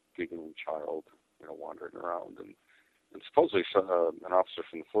giggling child, wandering around. And supposedly an officer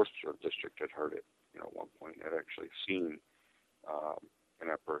from the Forestry District had heard it, at one point, had actually seen an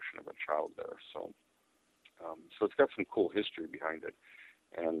apparition of a child there. So it's got some cool history behind it.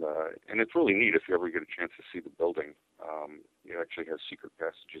 And it's really neat if you ever get a chance to see the building. It actually has secret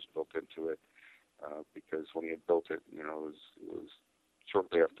passages built into it because when he had built it, it was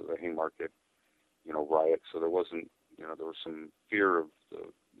shortly after the Haymarket, riot. So there wasn't, there was some fear of the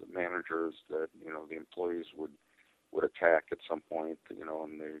managers that, the employees would attack at some point,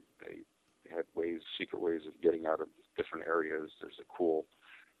 and they had secret ways of getting out of different areas. There's a cool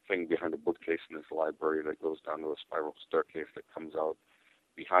thing behind a bookcase in this library that goes down to a spiral staircase that comes out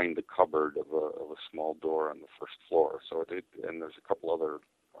behind the cupboard of a small door on the first floor. So and there's a couple other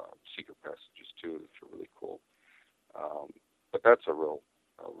secret passages too that are really cool. But that's a real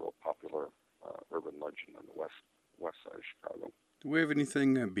popular urban legend on the west side of Chicago. Do we have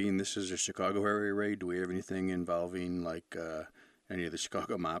anything, being this is a Chicago area raid, do we have anything involving like any of the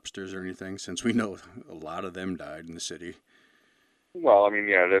Chicago mobsters or anything? Since we know a lot of them died in the city. Well,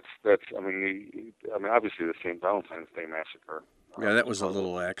 that's obviously the St. Valentine's Day massacre. Yeah, that was a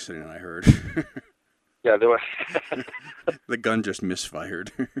little accident, I heard. Yeah, there was. The gun just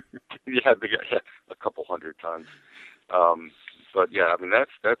misfired. Yeah, a couple hundred tons. But yeah,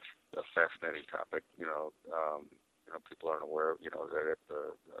 that's a fascinating topic. People aren't aware. That at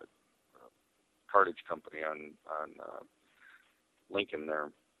the cartage company on Lincoln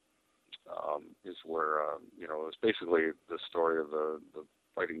there is where it was basically the story of the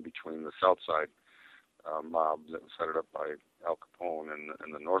fighting between the South Side mob that was headed up by Al Capone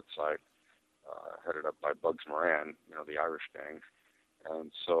and the North Side headed up by Bugs Moran, the Irish gangs.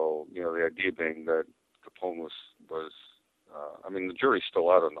 And so, the idea being that Capone was the jury's still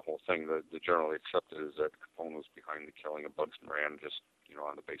out on the whole thing. The generally accepted is that Capone was behind the killing of Bugs Moran just,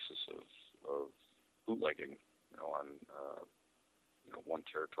 on the basis of bootlegging, on one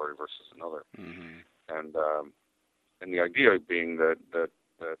territory versus another. Mm-hmm. And the idea being that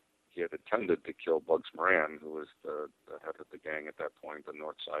he had intended to kill Bugs Moran, who was the head of the gang at that point, the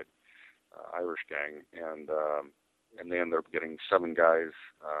North Side Irish gang, and they ended up getting 7 guys.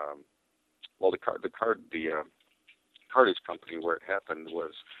 The cartage company where it happened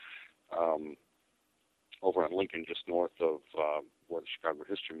was over on Lincoln, just north of where the Chicago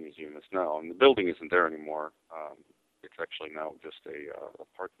History Museum is now, and the building isn't there anymore. It's actually now just a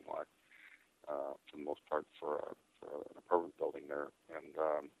parking lot for the most part for an apartment building there, and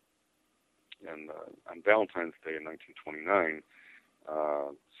on Valentine's Day in 1929,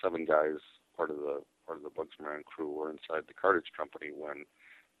 7 guys, part of the Bugs Moran crew, were inside the cartage company when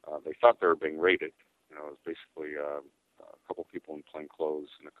they thought they were being raided. It was basically a couple people in plain clothes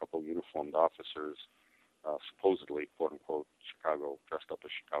and a couple uniformed officers, supposedly quote unquote Chicago, dressed up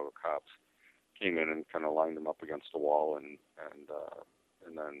as Chicago cops, came in and kind of lined them up against a wall and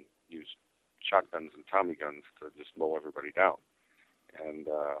then used shotguns and Tommy guns to just mow everybody down.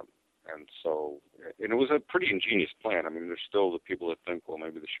 And so it was a pretty ingenious plan. There's still the people that think, well,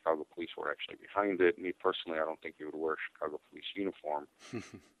 maybe the Chicago police were actually behind it. Me personally, I don't think you would wear a Chicago police uniform.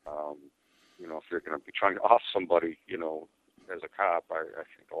 If you're going to be trying to off somebody, as a cop, I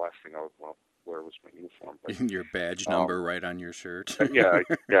think the last thing I would want to wear was my uniform. But, your badge number right on your shirt. yeah.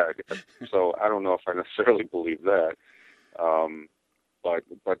 So I don't know if I necessarily believe that. But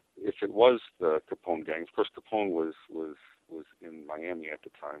if it was the Capone gang, of course, Capone was in Miami at the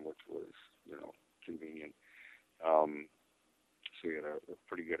time, which was, convenient. So he had a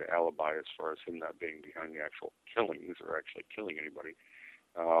pretty good alibi as far as him not being behind the actual killings or actually killing anybody.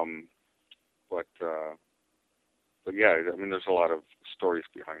 But yeah, there's a lot of stories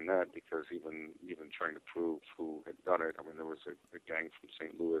behind that because even trying to prove who had done it, there was a gang from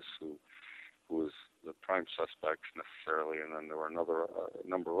St. Louis who was the prime suspects necessarily, and then there were a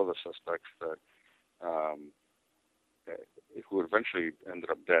number of other suspects that who eventually ended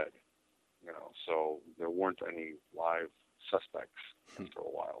up dead. So there weren't any live suspects after a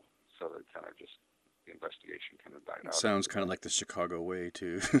while. So they kind of just the investigation kind of died out. Sounds kind of like the Chicago way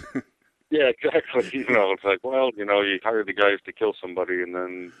too. Yeah, exactly. It's like, well, you hire the guys to kill somebody, and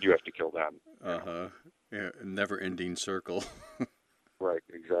then you have to kill them. Yeah, never-ending circle. Right,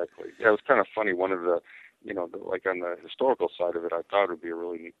 exactly. Yeah, it was kind of funny. One of the, like on the historical side of it, I thought it would be a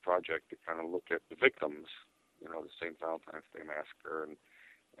really neat project to kind of look at the victims, the St. Valentine's Day Massacre,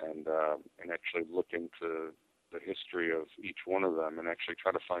 and actually look into the history of each one of them, and actually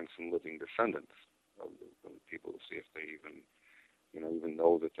try to find some living descendants of the people to see if they even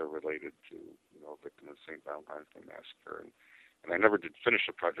know that they're related to, a victim of the St. Valentine's Day Massacre. And I never did finish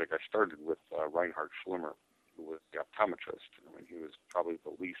the project. I started with Reinhard Schlimmer, who was the optometrist. I mean, he was probably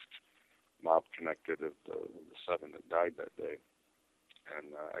the least mob-connected of the 7 that died that day.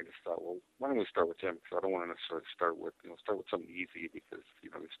 And I just thought, well, why don't we start with him? Because I don't want to necessarily start with something easy, because, you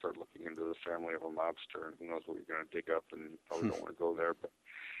start looking into the family of a mobster, and who knows what you're going to dig up, and you probably don't want to go there. But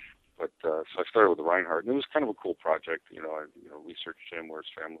so I started with the Reinhardt, and it was kind of a cool project. I researched him, where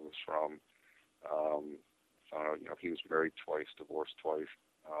his family was from. Found out, he was married twice, divorced twice,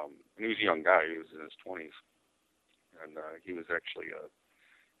 and he was a young guy. He was in his 20s, and he was actually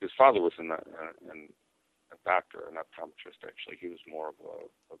his father was a doctor, an optometrist. Actually, he was more of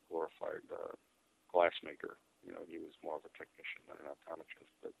a glorified glassmaker. He was more of a technician than an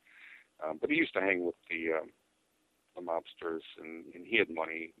optometrist. But he used to hang with the mobsters, and he had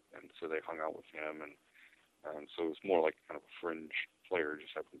money, and so they hung out with him, and so it was more like kind of a fringe player,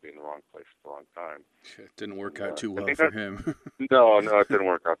 just happened to be in the wrong place at the wrong time. It didn't work out too well for him. No, it didn't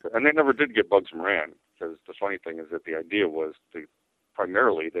work out. And they never did get Bugs Moran, because the funny thing is that the idea was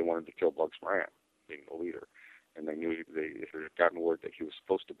primarily they wanted to kill Bugs Moran, being the leader, and they knew they had gotten word that he was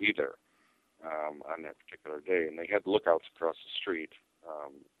supposed to be there on that particular day, and they had lookouts across the street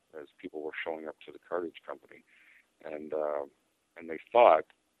as people were showing up to the cartage company. And they thought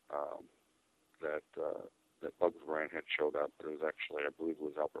that Bugs Moran had showed up, but it was actually, I believe it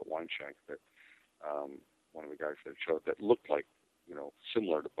was Albert Weinshank, that one of the guys that showed that looked like,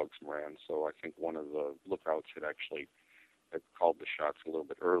 similar to Bugs Moran. So I think one of the lookouts had called the shots a little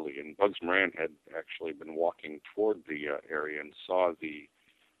bit early, and Bugs Moran had actually been walking toward the area and saw the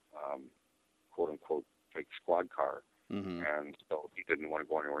quote-unquote fake squad car. Mm-hmm. And so he didn't want to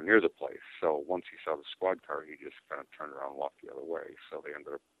go anywhere near the place. So once he saw the squad car, he just kind of turned around and walked the other way. So they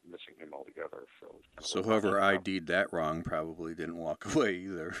ended up missing him altogether. So whoever ID'd that wrong probably didn't walk away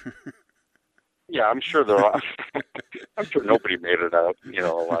either. Yeah, I'm sure I'm sure nobody made it out,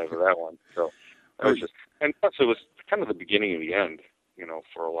 alive of that one. So that was just, and plus it was kind of the beginning of the end,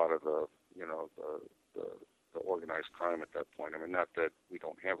 for a lot of the organized crime at that point. I mean, not that we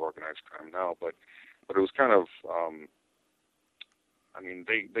don't have organized crime now, but it was kind of.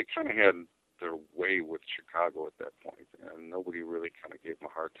 They kind of had their way with Chicago at that point, and nobody really kind of gave them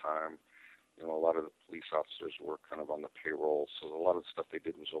a hard time. A lot of the police officers were kind of on the payroll, so a lot of the stuff they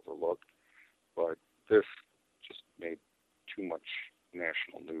did was overlooked. But this just made too much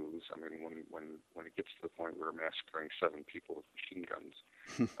national news. I mean, when it gets to the point where we're massacring 7 people with machine guns,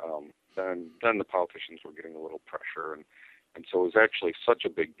 then the politicians were getting a little pressure, and so it was actually such a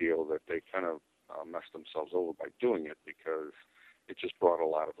big deal that they kind of messed themselves over by doing it, because it just brought a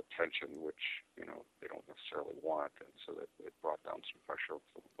lot of attention, which, they don't necessarily want, and so that it brought down some pressure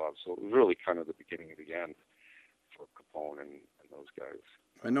from above. So it was really kind of the beginning of the end for Capone and those guys.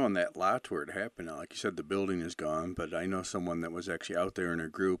 I know on that lot where it happened, like you said, the building is gone, but I know someone that was actually out there in a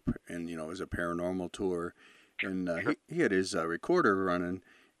group, and, it was a paranormal tour, and he had his recorder running,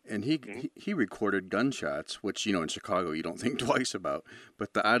 and he recorded gunshots, which, in Chicago you don't think twice about.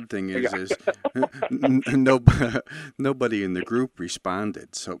 But the odd thing is nobody in the group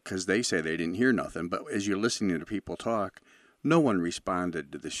responded. So, because they say they didn't hear nothing. But as you're listening to people talk, no one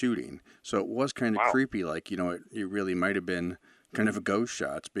responded to the shooting. So it was kind of creepy. Like, it really might have been kind of a ghost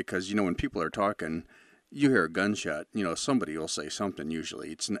shots, because, when people are talking, you hear a gunshot, somebody will say something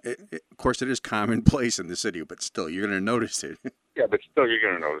usually. Of course, it is commonplace in the city, but still, you're going to notice it. Yeah, but still, you're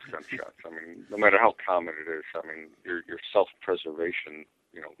going to notice gunshots. I mean, no matter how common it is, I mean, your self-preservation,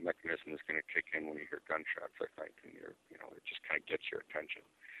 mechanism is going to kick in when you hear gunshots, I think, and it just kind of gets your attention.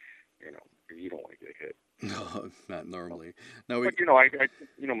 You don't want to get hit. No, not normally. No, but I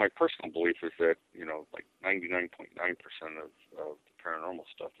my personal belief is that like 99.9% of the paranormal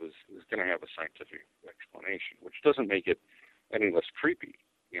stuff is going to have a scientific explanation, which doesn't make it any less creepy.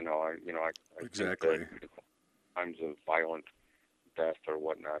 I exactly. think that times of violent death or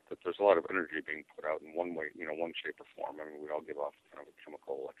whatnot, that there's a lot of energy being put out in one way, one shape or form. I mean, we all give off kind of a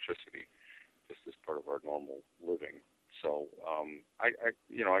chemical electricity just as part of our normal living. So I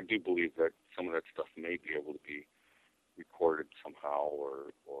do believe that some of that stuff may be able to be recorded somehow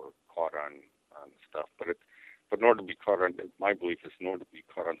or caught on stuff. But in order to be caught on, my belief is in order to be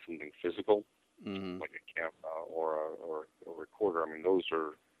caught on something physical, like a camera or a recorder, I mean, those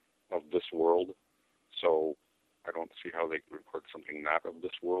are of this world, so I don't see how they could record something not of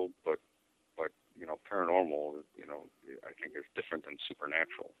this world, but paranormal, I think is different than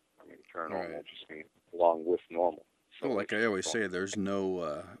supernatural. I mean, paranormal just means along with normal. So well, like I always say, there's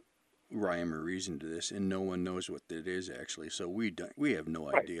no rhyme or reason to this, and no one knows what it is actually. So we have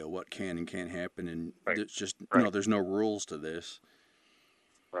no idea what can and can't happen, and it's just there's no rules to this.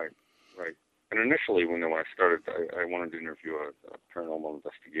 Right. And initially, when I started, I wanted to interview a paranormal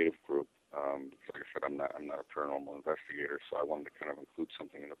investigative group. Like I said, I'm not a paranormal investigator, so I wanted to kind of include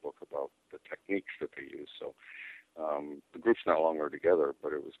something in the book about the techniques that they use. So the group's no longer together,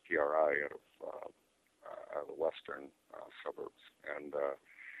 but it was PRI out of the western suburbs, and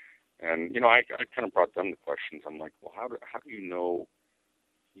I kind of brought them the questions. I'm like, well, how do you know,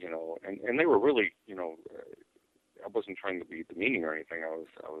 and they were really, I wasn't trying to be demeaning or anything. I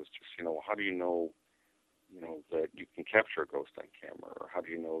was just, how do you know, that you can capture a ghost on camera, or how do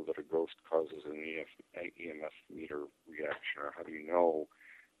you know that a ghost causes an EMF meter reaction, or how do you know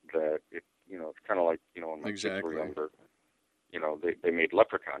that it, it's kind of like, when my kids were younger, they made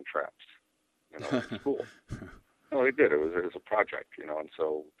leprechaun traps, in school. No, they did. It was a project, and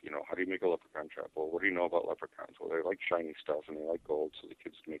so, how do you make a leprechaun trap? Well, what do you know about leprechauns? Well, they like shiny stuff and they like gold, so the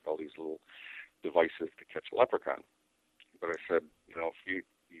kids make all these little devices to catch a leprechaun. But I said,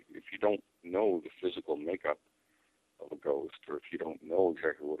 if you don't know the physical makeup of a ghost, or if you don't know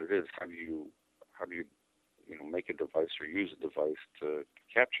exactly what it is, how do you make a device or use a device to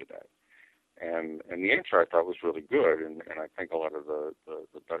capture that? And the answer I thought was really good, and I think a lot of the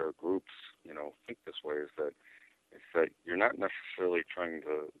better groups, think this way, is that you're not necessarily trying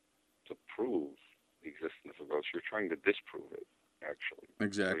to prove the existence of ghosts, you're trying to disprove it, actually.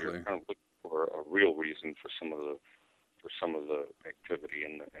 Exactly. So you're kind of looking for a real reason for some of the activity,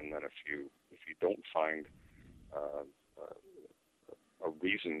 and then if you don't find a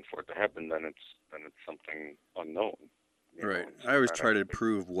reason for it to happen, then it's something unknown. Right. I always try to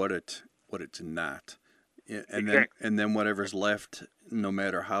prove what it's not, and then whatever's left, no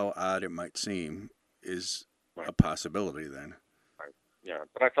matter how odd it might seem, is a possibility then. Right. Yeah,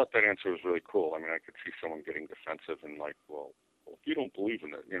 but I thought that answer was really cool. I mean, I could see someone getting defensive and like, well, if you don't believe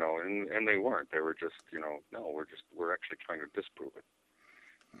in it, and they weren't. They were just, no, we're actually trying to disprove it.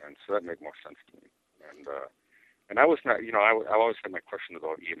 And so that made more sense to me. And I was not, I always had my question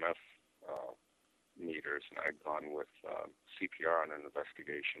about EMF meters, and I'd gone with CPR on an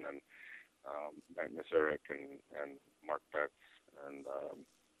investigation, and Miss Eric and Mark Betts and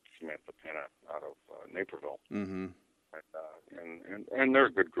Samantha Panna out of Naperville. Mm-hmm. And they're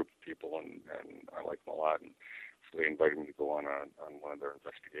a good group of people, and I like them a lot. And so they invited me to go on one of their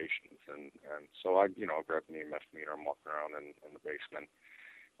investigations. And so I grabbed an EMF meter. I'm walking around in the basement.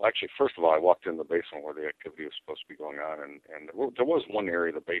 Well, actually, first of all, I walked in the basement where the activity was supposed to be going on, and there was one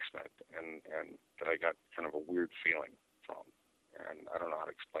area of the basement and that I got kind of a weird feeling from. And I don't know how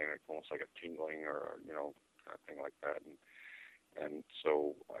to explain it, almost like a tingling or, kind of thing like that. And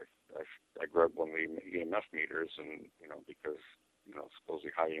so I grabbed one of the EMF meters, and, because,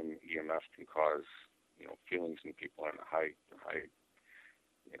 supposedly high EMF can cause, feelings in people, and high,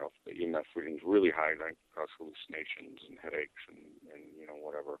 if the EMF reading's really high, that can cause hallucinations and headaches and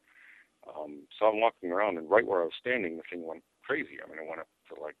whatever. So I'm walking around, and right where I was standing, the thing went crazy. I mean, it went up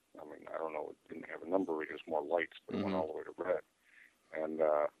to I don't know, it didn't have a number, it was more lights, but it went all the way to red. And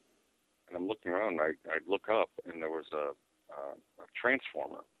I'm looking around, and I'd look up, and there was a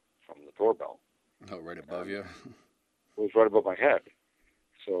transformer from the doorbell. Oh, right above you? It was right above my head.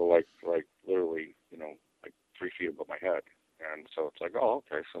 So like literally, like 3 feet above my head. And so it's like, oh,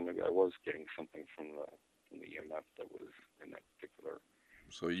 okay, so maybe I was getting something from the EMF that was in that particular.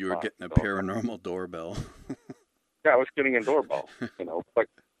 So you were getting a paranormal doorbell. Yeah, I was getting a doorbell, but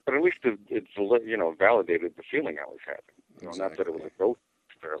at least it validated the feeling I was having. Exactly. Not that it was a ghost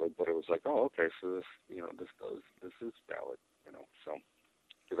necessarily, but it was like, oh, okay, so this is valid, so,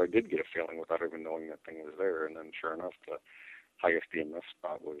 because I did get a feeling without even knowing that thing was there, and then sure enough, the highest EMF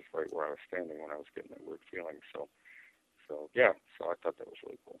spot was right where I was standing when I was getting that weird feeling, so I thought that was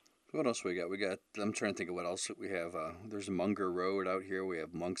really cool. What else we got? I'm trying to think of what else we have. There's Munger Road out here. We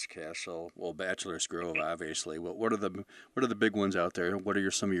have Monk's Castle. Well, Bachelor's Grove, obviously. What are the big ones out there? What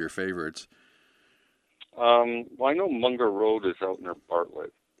are some of your favorites? Well, I know Munger Road is out near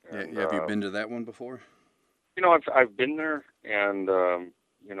Bartlett. And, have you been to that one before? I've been there, and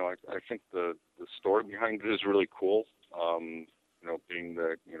I think the story behind it is really cool. Being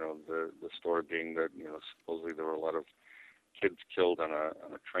that the story being that supposedly there were a lot of kids killed on a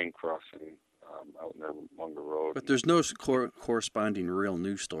train crossing out near Munger Road. But there's no corresponding real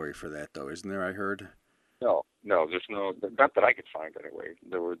news story for that, though, isn't there? I heard. No, there's no. Not that I could find anyway.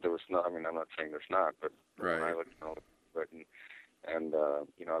 There was not. I mean, I'm not saying there's not, but right. When I looked, and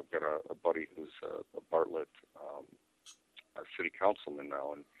I've got a buddy who's a Bartlett a city councilman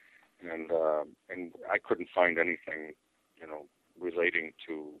now, and I couldn't find anything, relating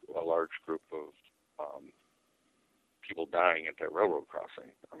to a large group of people dying at that railroad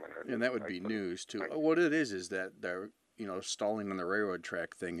crossing. I mean, and that would be news too. What it is that they're stalling on the railroad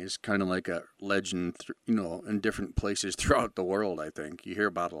track thing is kind of like a legend, in different places throughout the world. I think you hear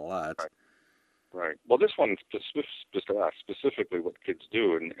about it a lot. Right. Well, this one specifically what kids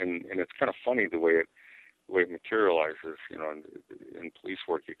do, and it's kind of funny the way it materializes. In police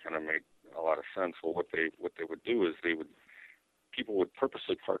work, it kind of made a lot of sense. Well, what they would do is people would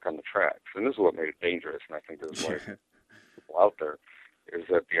purposely park on the tracks, and this is what made it dangerous. And I think this is why people out there is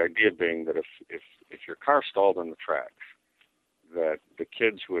that the idea being that if your car stalled on the tracks, that the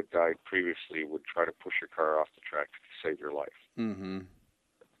kids who had died previously would try to push your car off the tracks to save your life. Mm-hmm.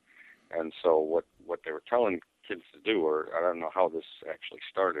 And so what they were telling kids to do, or I don't know how this actually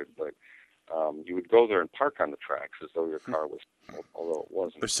started, but you would go there and park on the tracks as though your car was, although it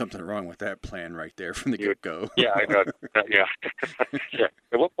wasn't. There's something wrong with that plan right there from the get-go. Yeah, I know. Yeah. Yeah.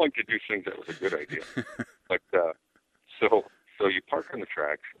 At what point did you think that was a good idea? But so you park on the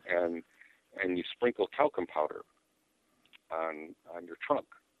tracks and you sprinkle talcum powder on your trunk,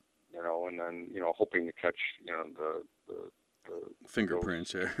 and then hoping to catch the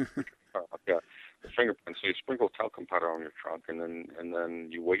fingerprints. Yeah, the fingerprints. So you sprinkle talcum powder on your trunk, and then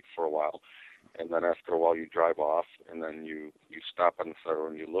you wait for a while, and then after a while you drive off, and then you stop on the side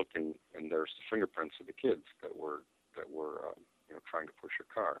road and you look, and there's the fingerprints of the kids that were trying to push your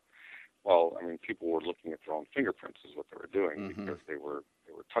car. Well, I mean, people were looking at their own fingerprints is what they were doing, mm-hmm. because they were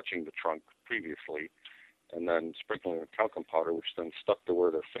touching the trunk previously, and then sprinkling the talcum powder, which then stuck to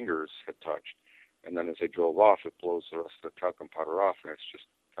where their fingers had touched. And then as they drove off, it blows the rest of the talcum powder off, and it's just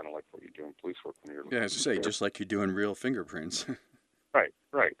kind of like what you do in police work when you're looking. Yeah, as I say, just like you do in real fingerprints. Right.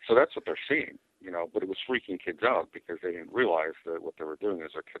 So that's what they're seeing, but it was freaking kids out because they didn't realize that what they were doing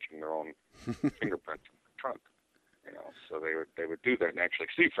is they're catching their own fingerprints in the trunk. So they would do that and actually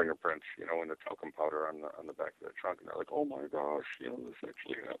see fingerprints, in the talcum powder on the back of the trunk, and they're like, oh my gosh, this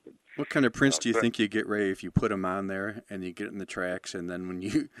actually happened. What kind of prints do you think you get, Ray, if you put them on there and you get in the tracks, and then when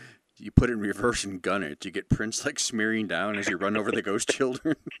you put it in reverse and gun it, do you get prints like smearing down as you run over the ghost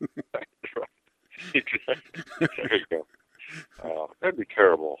children? That's right. Exactly. There you go. That'd be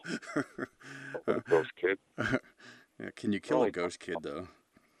terrible. A ghost kid. Yeah, can you kill a ghost kid, though?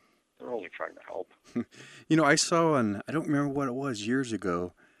 They're only trying to help. I saw I don't remember what it was, years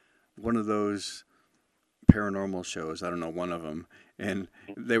ago, one of those paranormal shows, I don't know, one of them, and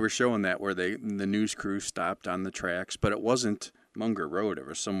they were showing that where the news crew stopped on the tracks, but it wasn't Munger Road, it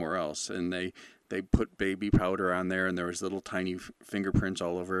was somewhere else, and they put baby powder on there, and there was little tiny fingerprints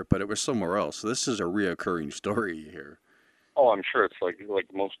all over it, but it was somewhere else. So this is a reoccurring story you hear. Oh, I'm sure it's like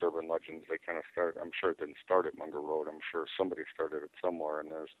most urban legends. They kind of start. I'm sure it didn't start at Munger Road. I'm sure somebody started it somewhere, and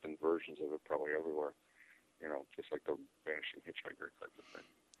there's been versions of it probably everywhere. Just like the vanishing hitchhiker type of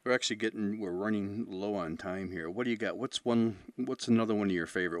thing. We're running low on time here. What do you got? What's another one of your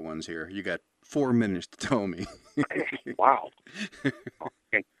favorite ones here? You got 4 minutes to tell me. Wow.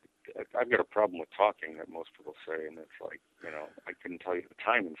 I've got a problem with talking that most people say, and it's like, I couldn't tell you the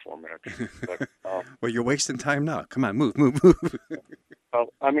time in 4 minutes. But, well, you're wasting time now. Come on, move.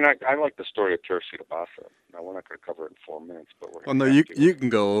 Well, I mean, I like the story of Teresita Bassa. Now, we're not going to cover it in 4 minutes, but we're. Well, no, you can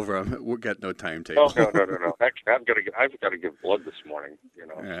go over. We've got no timetable. No. Actually, I've got to give blood this morning.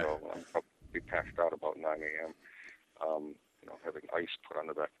 Yeah. So I'm probably passed out about 9 a.m. Having ice put on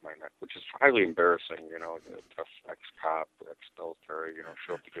the back of my neck, which is highly embarrassing. A tough ex-cop, ex-military,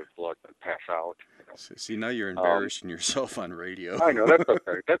 show up to give blood and pass out. See, now you're embarrassing yourself on radio. I know, that's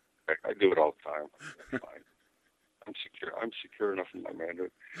okay. That's okay. I do it all the time. It's fine. I'm secure enough in my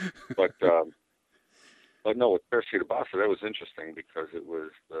manhood. But no, with Teresita Bassa, that was interesting because it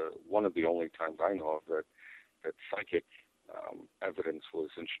was one of the only times I know of that psychic evidence was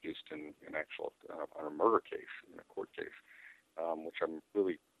introduced in actual on a murder case, in a court case. Which I'm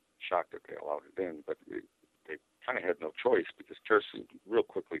really shocked that they allowed it in, but they kind of had no choice because Teresita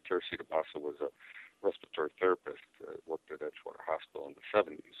Bassa was a respiratory therapist, worked at Edgewater Hospital in the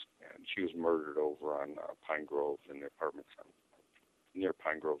 70s, and she was murdered over on Pine Grove in the apartments near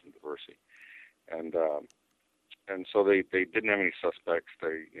Pine Grove and Diversey, and so they didn't have any suspects.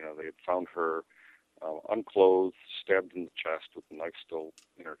 They had found her unclothed, stabbed in the chest with the knife still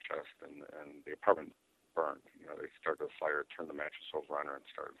in her chest, and the apartment burned. They started a fire, turned the mattress over on her, and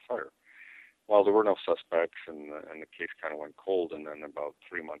started a fire. well, there were no suspects, and the case kind of went cold. And then about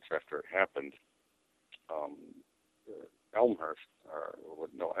 3 months after it happened,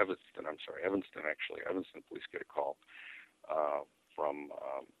 Evanston police get a call from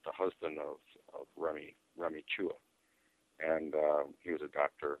the husband of Remy Chua, and he was a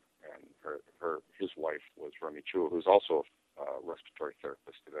doctor, and his wife was Remy Chua, who's also a respiratory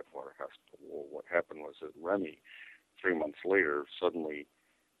therapist at Edgewater Hospital. Well, what happened was that Remy, 3 months later, suddenly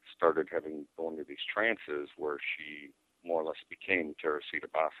started going to these trances where she more or less became Teresita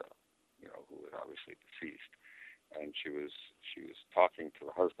Basa, who was obviously deceased. And she was talking to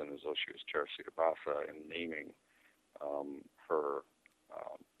the husband as though she was Teresita Basa and naming her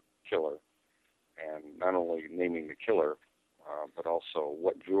killer, and not only naming the killer, but also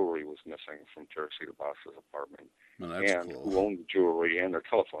what jewelry was missing from Teresita Basa's apartment, and cool. Who owned the jewelry and their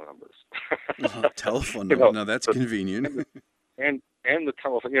telephone numbers. Telephone number? Now that's convenient. And the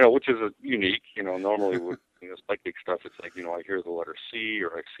telephone, which is unique. Normally with psychic stuff, it's like, I hear the letter C,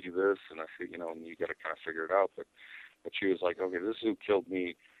 or I see this, and I see, and you got to kind of figure it out. But she was like, okay, this is who killed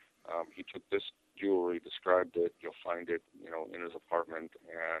me. He took this jewelry, described it. You'll find it, in his apartment,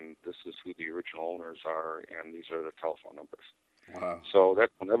 and this is who the original owners are, and these are the telephone numbers. Wow. So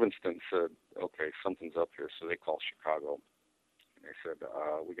that's when Evanston said, okay, something's up here. So they called Chicago, and they said,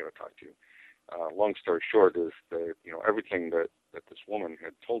 we got to talk to you. Long story short is that, everything that this woman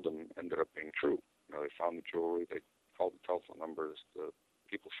had told them ended up being true. They found the jewelry, they called the telephone numbers, the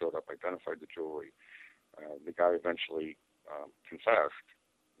people showed up, identified the jewelry. The guy eventually confessed,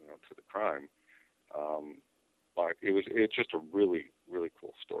 to the crime. But it's just a really, really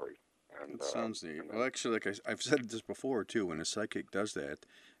cool story. And, it sounds neat. Well, actually, like I've said this before, too, when a psychic does that,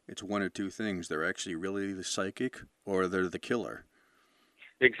 it's one of two things. They're actually really the psychic, or they're the killer.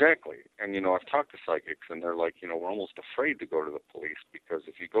 Exactly. And, I've talked to psychics, and they're like, we're almost afraid to go to the police, because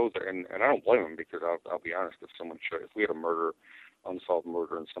if you go there, and I don't blame them, because I'll be honest, if we had a unsolved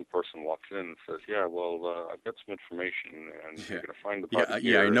murder, and some person walks in and says, yeah, well, I've got some information, and you're going to find the body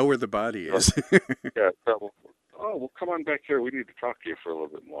here. Yeah, I know where the body is. Yeah, well, come on back here. We need to talk to you for a little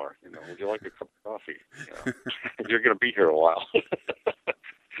bit more. Would you like a cup of coffee? You're going to be here a while.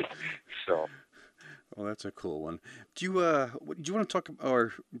 So. Well, that's a cool one. Do you want to talk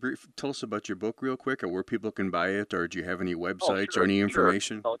or tell us about your book real quick, or where people can buy it, or do you have any websites or any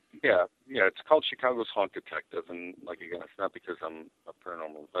information? Sure. Yeah. It's called Chicago's Haunt Detective, and again, it's not because I'm a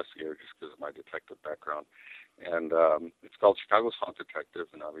paranormal investigator, just because of my detective background. And it's called Chicago's Haunt Detective,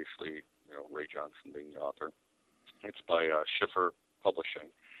 and obviously, Ray Johnson being the author. It's by Schiffer Publishing,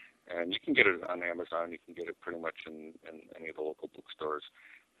 and you can get it on Amazon. You can get it pretty much in any of the local bookstores.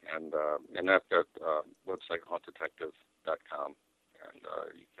 And I've got a website, hauntdetective.com, and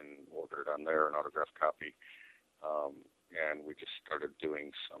you can order it on there, an autographed copy. And we just started doing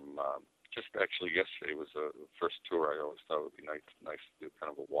some, just actually yesterday was the first tour. I always thought it would be nice to do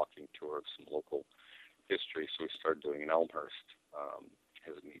kind of a walking tour of some local history. So we started doing in Elmhurst,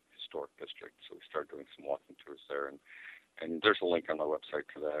 has a neat historic district. So we started doing some walking tours there. And there's a link on my website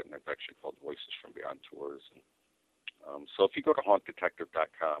to that, and it's actually called Voices from Beyond Tours. And, so if you go to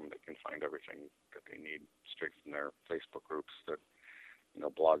hauntdetective.com, they can find everything that they need straight from their Facebook groups, that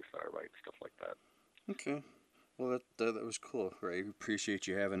blogs that I write, stuff like that. Okay. Well, that was cool, Ray. Appreciate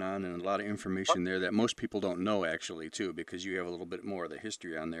you having on, and a lot of information there that most people don't know, actually, too, because you have a little bit more of the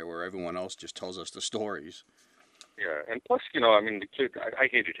history on there, where everyone else just tells us the stories. Yeah, and plus, the kid, I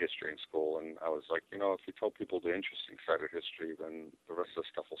hated history in school, and I was like, if you tell people the interesting side of history, then the rest of the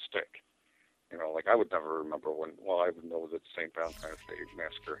stuff will stick. I would never remember I would know that St. Valentine's Day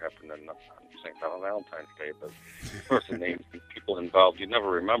massacre happened on St. Valentine's Day, but of course the names and people involved, you never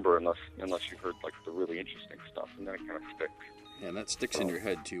remember unless you heard, the really interesting stuff, and then it kind of sticks. Yeah, and that sticks in your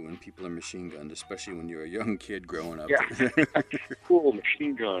head, too, when people are machine gunned, especially when you're a young kid growing up. Yeah, cool,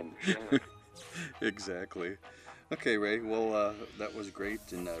 machine gun. Yeah. Exactly. Okay, Ray, well, that was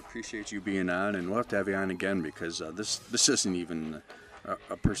great, and I appreciate you being on, and we'll have to have you on again, because this isn't even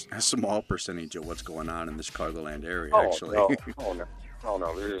a small percentage of what's going on in the Chicagoland area, actually.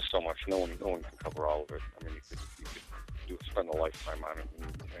 No, there is so much. No one can cover all of it. I mean, you could spend a lifetime on it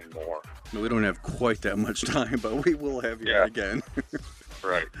and more. No, we don't have quite that much time, but we will have you on again.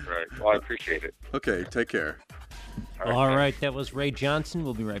 Right. Well, I appreciate it. Okay, take care. All right, that was Ray Johnson.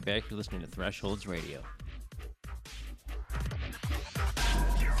 We'll be right back. You're listening to Thresholds Radio.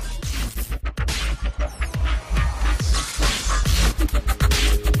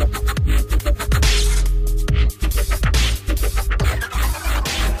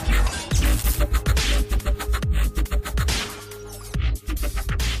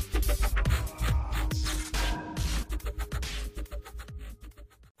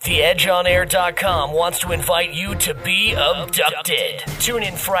 TheEdgeOnAir.com wants to invite you to be abducted. Tune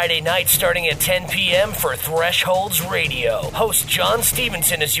in Friday night starting at 10 p.m. for Thresholds Radio. Host John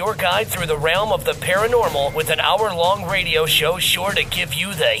Stephenson is your guide through the realm of the paranormal with an hour-long radio show sure to give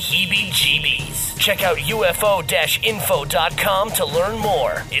you the heebie-jeebies. Check out UFO-info.com to learn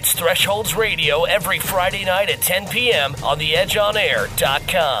more. It's Thresholds Radio every Friday night at 10 p.m. on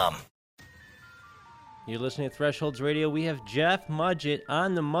TheEdgeOnAir.com. You're listening to Thresholds Radio. We have Jeff Mudgett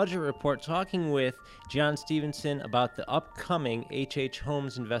on the Mudgett Report talking with John Stephenson about the upcoming H.H.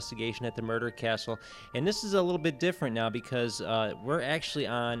 Holmes investigation at the murder castle. And this is a little bit different now because we're actually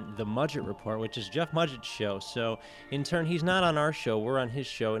on the Mudgett Report, which is Jeff Mudgett's show. So in turn, he's not on our show. We're on his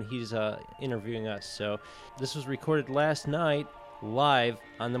show, and he's interviewing us. So this was recorded last night live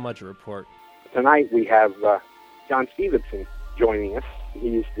on the Mudgett Report. Tonight we have John Stephenson joining us.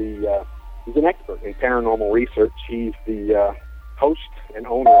 He's an expert in paranormal research. He's the host and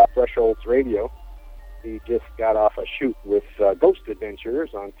owner of Thresholds Radio. He just got off a shoot with Ghost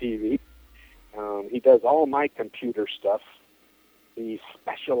Adventures on TV. He does all my computer stuff. He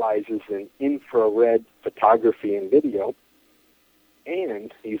specializes in infrared photography and video.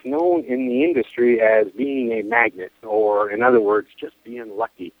 And he's known in the industry as being a magnet, or in other words, just being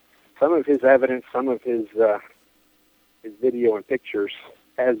lucky. Some of his evidence, some of his video and pictures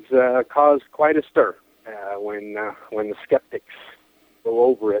has caused quite a stir when the skeptics go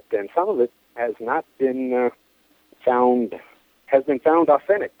over it, and some of it has not been found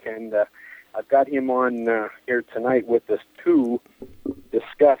authentic. And I've got him on here tonight with us to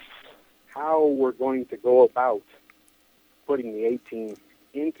discuss how we're going to go about putting the A-Team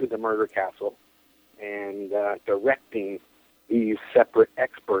into the murder castle and directing these separate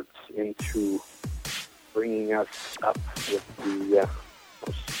experts into bringing us up with the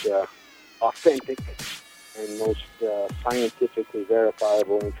most authentic and most scientifically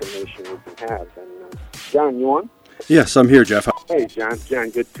verifiable information we can have. And John, you on? Yes, I'm here, Jeff. Hey, John.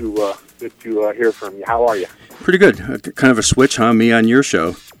 Good to hear from you. How are you? Pretty good. Kind of a switch, huh? Me on your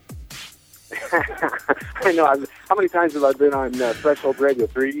show. I know. How many times have I been on Threshold Radio?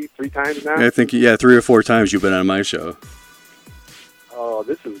 Three times now? I think, 3 or 4 times you've been on my show. Oh,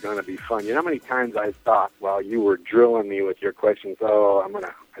 this is going to be fun. You know how many times I thought while you were drilling me with your questions, I'm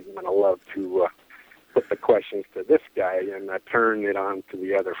gonna love to put the questions to this guy and turn it on to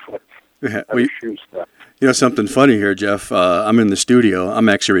the other foot. Yeah, shoe stuff. You know something funny here, Jeff? I'm in the studio. I'm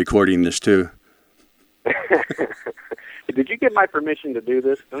actually recording this too. Did you get my permission to do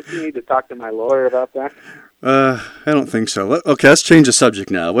this? Don't you need to talk to my lawyer about that? I don't think so. Okay, let's change the subject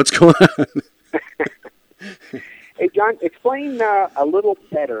now. What's going on? Hey, John, explain a little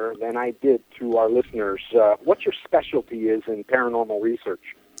better than I did to our listeners what your specialty is in paranormal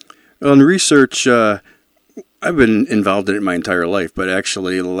research. Well, in research, I've been involved in it my entire life, but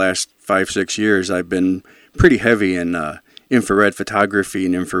actually the last 5-6 years I've been pretty heavy in infrared photography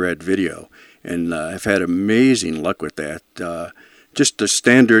and infrared video, and I've had amazing luck with that. Just a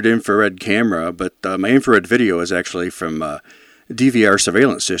standard infrared camera, but my infrared video is actually from DVR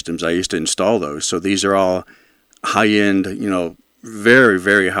surveillance systems. I used to install those, so these are all high-end, very,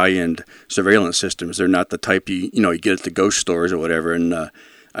 very high-end surveillance systems. They're not the type you get at the ghost stores or whatever, and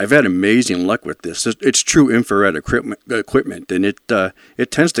I've had amazing luck with this. It's true infrared equipment, and it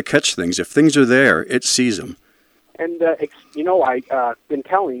tends to catch things. If things are there, it sees them. And, I've been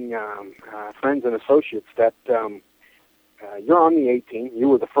telling friends and associates that you're on the A-Team. You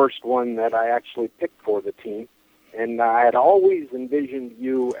were the first one that I actually picked for the team. And I had always envisioned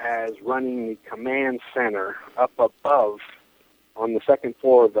you as running the command center up above on the second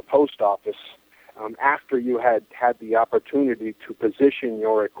floor of the post office after you had the opportunity to position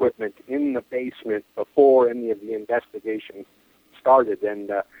your equipment in the basement before any of the investigation started, and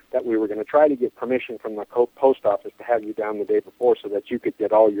that we were going to try to get permission from the post office to have you down the day before so that you could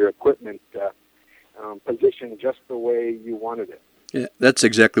get all your equipment positioned just the way you wanted it. Yeah, that's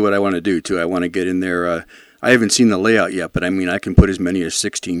exactly what I want to do, too. I want to get in there. I haven't seen the layout yet, but I can put as many as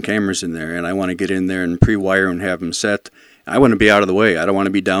 16 cameras in there, and I want to get in there and pre-wire and have them set. I want to be out of the way. I don't want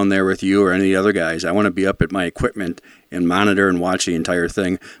to be down there with you or any other guys. I want to be up at my equipment and monitor and watch the entire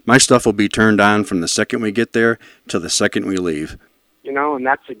thing. My stuff will be turned on from the second we get there to the second we leave. And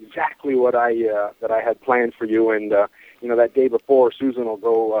that's exactly what I had planned for you. And that day before, Susan will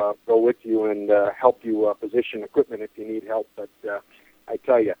go with you and help you position equipment if you need help. But I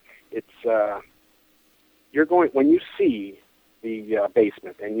tell you, it's you're going when you see the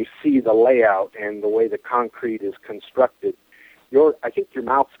basement and you see the layout and the way the concrete is constructed. I think your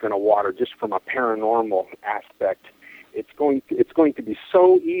mouth's going to water just from a paranormal aspect. it's going to be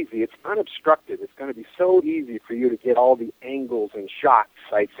so easy. It's unobstructed. It's going to be so easy for you to get all the angles and shots,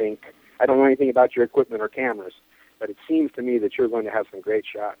 I think. I don't know anything about your equipment or cameras, but it seems to me that you're going to have some great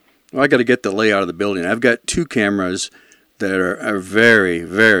shots. Well, I got to get the layout of the building. I've got 2 cameras that are very,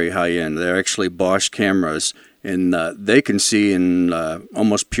 very high-end. They're actually Bosch cameras, and they can see in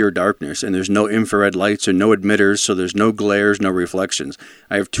almost pure darkness, and there's no infrared lights or no emitters, so there's no glares, no reflections.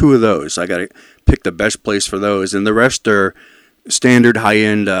 I have 2 of those. I got to pick the best place for those, and the rest are standard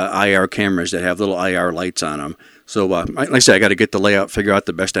high-end IR cameras that have little IR lights on them. So, like I said, I got to get the layout, figure out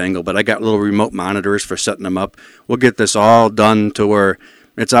the best angle, but I got little remote monitors for setting them up. We'll get this all done to where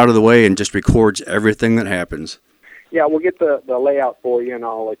it's out of the way and just records everything that happens. Yeah, we'll get the layout for you, and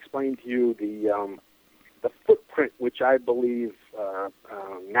I'll explain to you the footprint, which I believe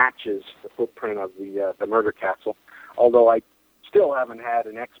matches the footprint of the murder castle, although I still haven't had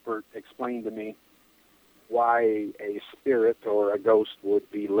an expert explain to me why a spirit or a ghost would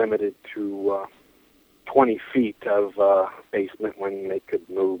be limited to 20 feet of basement when they could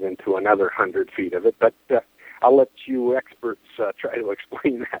move into another 100 feet of it. But I'll let you experts try to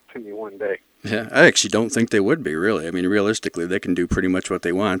explain that to me one day. Yeah, I actually don't think they would be, really. I mean, realistically, they can do pretty much what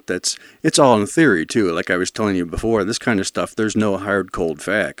they want. It's all in theory, too. Like I was telling you before, this kind of stuff, there's no hard, cold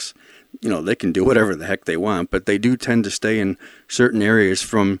facts. You know, they can do whatever the heck they want, but they do tend to stay in certain areas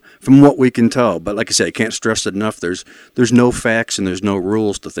from what we can tell. But like I say, I can't stress it enough. There's no facts and there's no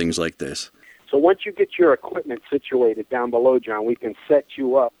rules to things like this. So once you get your equipment situated down below, John, we can set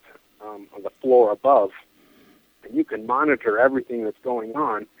you up on the floor above, and you can monitor everything that's going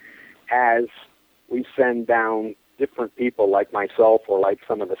on as we send down different people like myself or like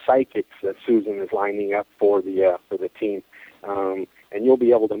some of the psychics that Susan is lining up for the team. And you'll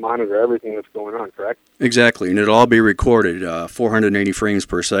be able to monitor everything that's going on, correct? Exactly, and it'll all be recorded 480 frames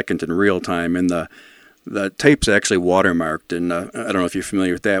per second in real time, and the tape's actually watermarked, and I don't know if you're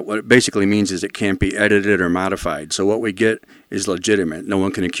familiar with that. What it basically means is it can't be edited or modified, so what we get is legitimate. No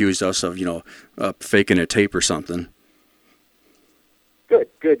one can accuse us of, faking a tape or something.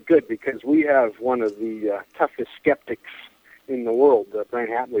 Good, because we have one of the toughest skeptics in the world, Brent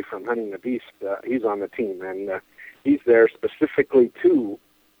Hatley from Hunting the Beast. He's on the team, and he's there specifically to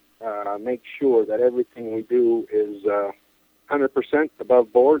make sure that everything we do is 100%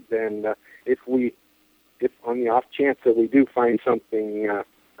 above board. And if on the off chance that we do find something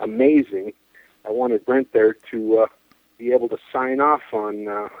amazing, I wanted Brent there to be able to sign off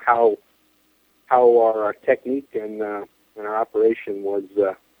on how our technique and our operation was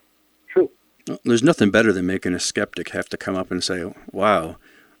true. Well, there's nothing better than making a skeptic have to come up and say, "Wow,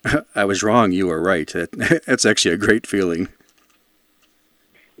 I was wrong. You were right." That's actually a great feeling.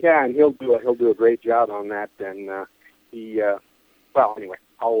 Yeah, and he'll do a great job on that. And anyway,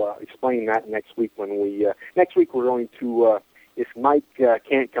 I'll explain that next week when next week we're going to if Mike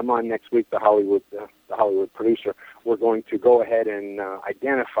can't come on next week, the Hollywood producer, we're going to go ahead and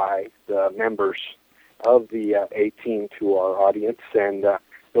identify the members of the A-team to our audience and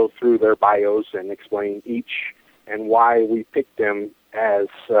go through their bios and explain each and why we picked them as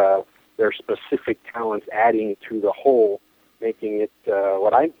their specific talents adding to the whole, making it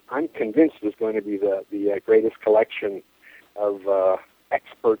what I'm convinced is going to be the greatest collection of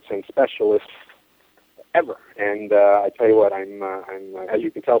experts and specialists ever. And I tell you what, I'm as you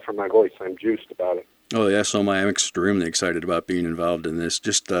can tell from my voice, I'm juiced about it. Oh yeah, so am I. I'm extremely excited about being involved in this.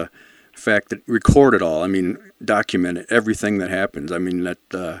 Just the fact that record it all. I mean, document it, everything that happens. I mean, that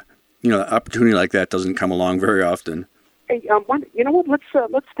an opportunity like that doesn't come along very often. Hey, you know what?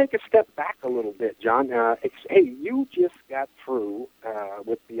 Let's take a step back a little bit, John. Hey, you just got through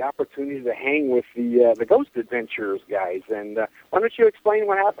with the opportunity to hang with the Ghost Adventures guys, and why don't you explain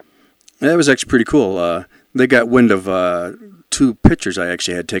what happened? That was actually pretty cool. They got wind of 2 pictures I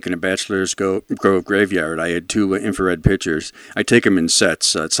actually had taken at Bachelor's Grove Graveyard. I had 2 infrared pictures. I take them in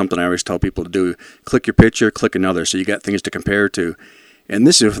sets. It's something I always tell people to do. Click your picture, click another, so you got things to compare to. And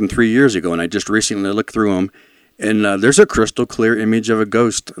this is from 3 years ago, and I just recently looked through them. And there's a crystal clear image of a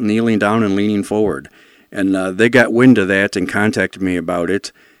ghost kneeling down and leaning forward. And they got wind of that and contacted me about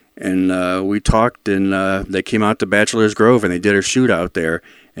it. And we talked, and they came out to Bachelor's Grove, and they did a shoot out there.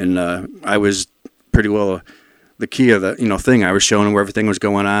 And I was pretty well the key of the thing. I was showing them where everything was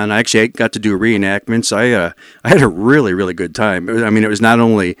going on. I actually got to do reenactments. I had a really, really good time. It was not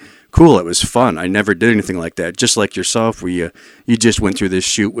only cool, it was fun. I never did anything like that. Just like yourself, where you just went through this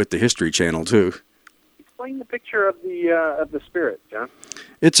shoot with the History Channel, too. Explain the picture of the spirit, John.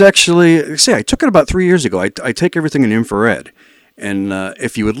 It's actually, I took it about 3 years ago. I take everything in infrared. And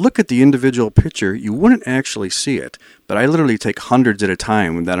if you would look at the individual picture, you wouldn't actually see it. But I literally take hundreds at a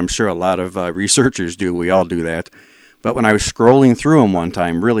time, that I'm sure a lot of researchers do. We all do that. But when I was scrolling through them one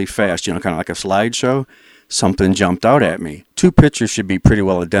time really fast, kind of like a slideshow, something jumped out at me. 2 pictures should be pretty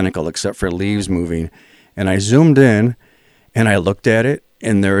well identical except for leaves moving. And I zoomed in and I looked at it,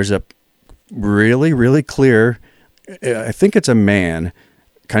 and there is a really, really clear, I think it's a man,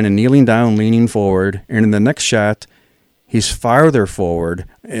 kind of kneeling down, leaning forward. And in the next shot, he's farther forward.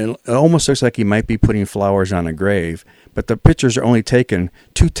 And it almost looks like he might be putting flowers on a grave. But the pictures are only taken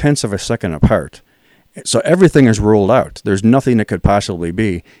 0.2 of a second apart. So everything is ruled out. There's nothing that could possibly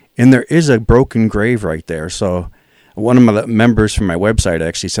be. And there is a broken grave right there. So one of the members from my website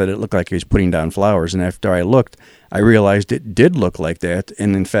actually said it looked like he was putting down flowers. And after I looked, I realized it did look like that.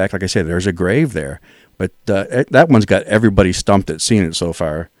 And in fact, like I said, there's a grave there. But that one's got everybody stumped that's seen it so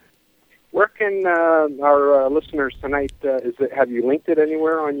far. Where can our listeners tonight, have you linked it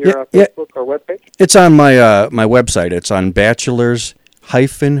anywhere on your Facebook or webpage? It's on my my website. It's on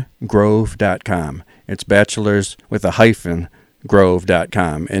bachelors-grove.com. It's bachelors with a hyphen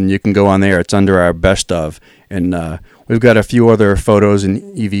grove.com. And you can go on there. It's under our best of. And we've got a few other photos and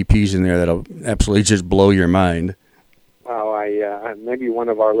EVPs in there that'll absolutely just blow your mind. Well, maybe one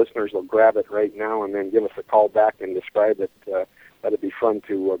of our listeners will grab it right now and then give us a call back and describe it. That'd be fun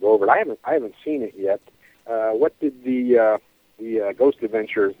to go over it. I haven't seen it yet. What did the Ghost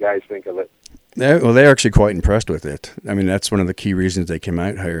Adventures guys think of it? They're actually quite impressed with it. I mean, that's one of the key reasons they came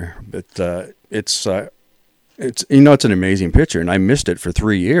out here. But it's an amazing picture, and I missed it for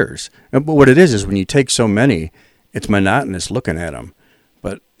 3 years. But what it is when you take so many, it's monotonous looking at them.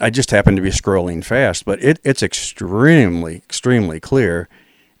 But I just happened to be scrolling fast. But it's extremely, extremely clear,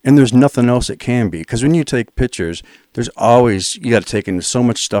 and there's nothing else it can be. Because when you take pictures, you got to take in so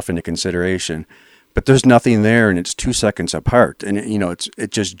much stuff into consideration. But there's nothing there, and it's 2 seconds apart, and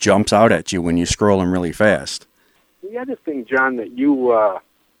it just jumps out at you when you scroll them really fast. The other thing, John, that you've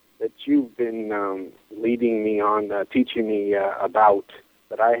been leading me on, teaching me about,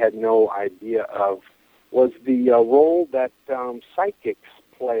 that I had no idea of, was the role that psychics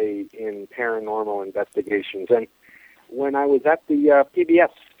play in paranormal investigations. And when I was at the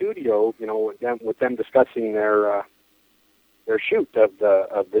PBS studio, with them discussing their shoot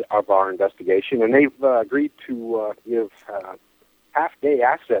of our investigation, and they've agreed to give half-day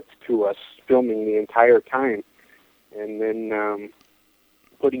assets to us, filming the entire time, and then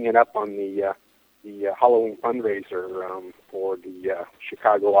putting it up on the Halloween fundraiser for the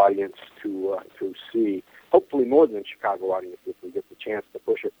Chicago audience to see. Hopefully more than Chicago audience if we get the chance to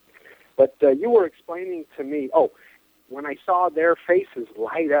push it. But you were explaining to me, when I saw their faces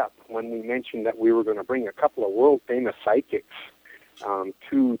light up when we mentioned that we were going to bring a couple of world-famous psychics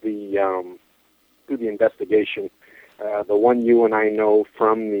to the investigation, the one you and I know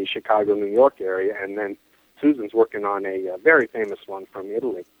from the Chicago, New York area, and then Susan's working on a very famous one from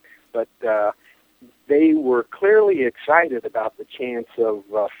Italy. But they were clearly excited about the chance of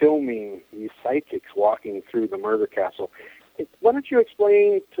filming these psychics walking through the murder castle. Why don't you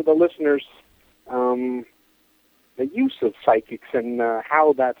explain to the listeners the use of psychics and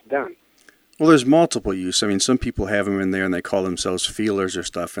how that's done? Well, there's multiple use. I mean, some people have them in there and they call themselves feelers or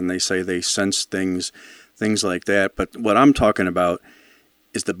stuff, and they say they sense things like that. But what I'm talking about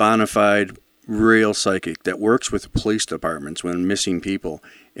is the bona fide real psychic that works with police departments when missing people,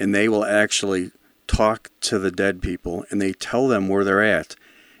 and they will actually talk to the dead people and they tell them where they're at.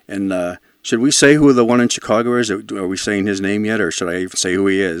 And should we say who the one in Chicago is? Are we saying his name yet, or should I even say who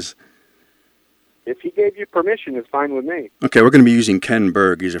he is? If he gave you permission, it's fine with me. Okay, we're going to be using Ken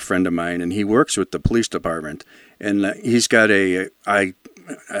Berg. He's a friend of mine, and he works with the police department. And he's got I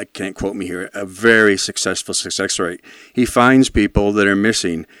can't quote me here, a very successful success rate. He finds people that are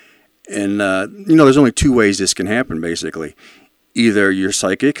missing. And, there's only 2 ways this can happen, basically. Either you're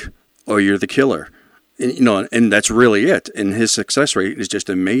psychic or you're the killer. And that's really it. And his success rate is just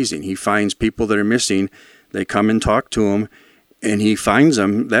amazing. He finds people that are missing. They come and talk to him. And he finds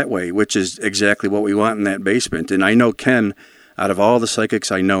them that way, which is exactly what we want in that basement. And I know Ken, out of all the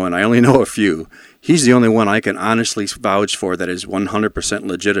psychics I know, and I only know a few, he's the only one I can honestly vouch for that is 100%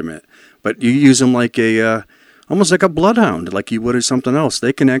 legitimate. But you use him like almost like a bloodhound, like you would or something else.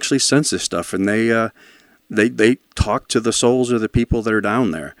 They can actually sense this stuff, and they talk to the souls of the people that are down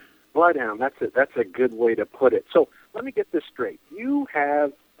there. Bloodhound, that's a good way to put it. So let me get this straight. You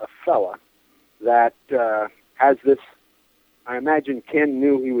have a fella that has this. I imagine Ken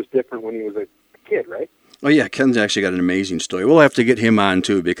knew he was different when he was a kid, right? Oh, yeah, Ken's actually got an amazing story. We'll have to get him on,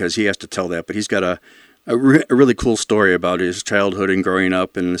 too, because he has to tell that. But he's got a really cool story about his childhood and growing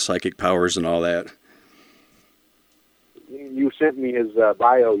up and the psychic powers and all that. You sent me his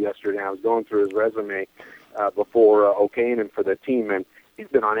bio yesterday. I was going through his resume before okaying him for the team, and He's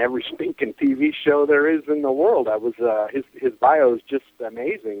been on every stinking TV show there is in the world. His bio is just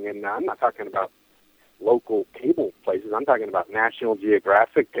amazing, and I'm not talking about local cable places. I'm talking about National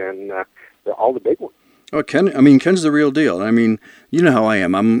Geographic and all the big ones. Oh, Ken's the real deal. I mean, you know how I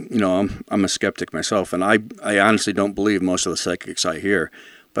am. I'm a skeptic myself, and I honestly don't believe most of the psychics I hear.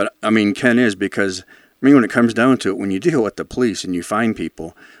 But I mean, Ken is, because when it comes down to it, when you deal with the police and you find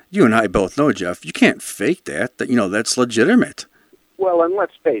people, you and I both know, Jeff, you can't fake that. That's legitimate. Well, and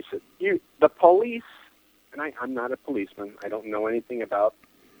let's face it, the police, and I'm not a policeman. I don't know anything about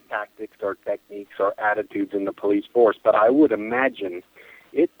tactics or techniques or attitudes in the police force, but I would imagine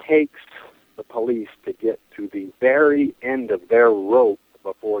it takes the police to get to the very end of their rope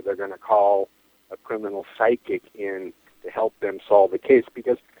before they're going to call a criminal psychic in to help them solve the case,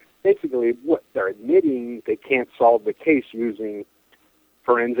 because basically what they're admitting, they can't solve the case using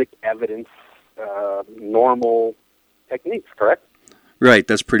forensic evidence, normal techniques, correct? Right,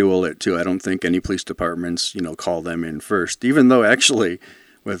 that's pretty well it too. I don't think any police departments, call them in first, even though actually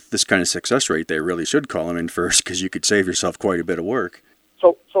with this kind of success rate, they really should call them in first, because you could save yourself quite a bit of work.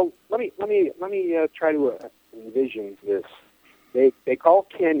 So let me try to envision this. They call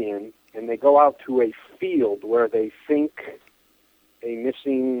Ken in, and they go out to a field where they think a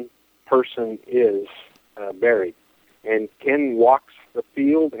missing person is buried. And Ken walks the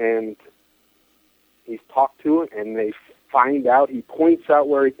field, and he's talked to it, and they find out. He points out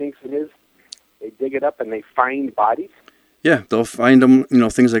where he thinks it is. They dig it up, and they find bodies. Yeah, they'll find them.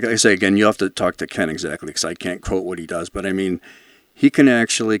 Things like I say again. You have to talk to Ken exactly, because I can't quote what he does. But I mean, he can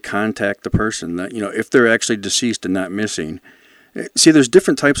actually contact the person that if they're actually deceased and not missing. See, there's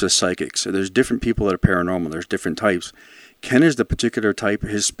different types of psychics. There's different people that are paranormal. There's different types. Ken is the particular type.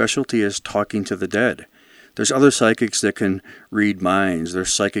 His specialty is talking to the dead. There's other psychics that can read minds.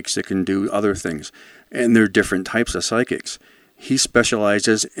 There's psychics that can do other things. And there are different types of psychics. He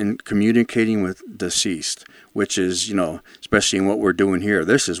specializes in communicating with deceased, which is, especially in what we're doing here,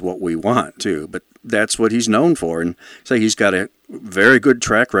 this is what we want too. But that's what he's known for. And so he's got a very good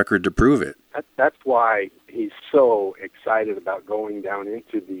track record to prove it. That's why he's so excited about going down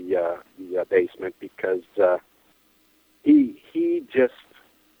into the basement, because he just,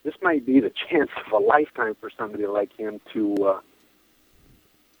 this might be the chance of a lifetime for somebody like him to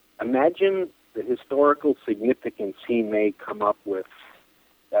imagine the historical significance he may come up with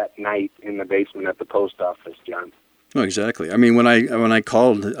that night in the basement at the post office, John. Oh, exactly. I mean, when I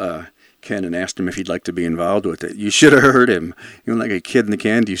called Ken and asked him if he'd like to be involved with it, you should have heard him. Like a kid in the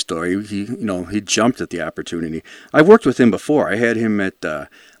candy store. He jumped at the opportunity. I've worked with him before. I had him at I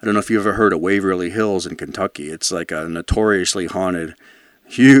don't know if you ever heard of Waverly Hills in Kentucky. It's like a notoriously haunted,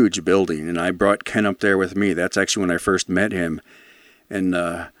 huge building, and I brought Ken up there with me. That's actually when I first met him, and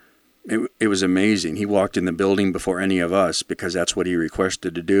it was amazing. He walked in the building before any of us, because that's what he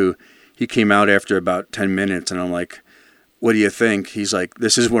requested to do. He came out after about 10 minutes, and I'm like, what do you think? He's like,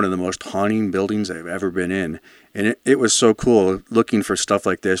 this is one of the most haunting buildings I've ever been in. And it was so cool looking for stuff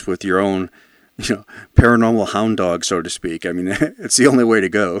like this with your own, paranormal hound dog, so to speak. I mean, it's the only way to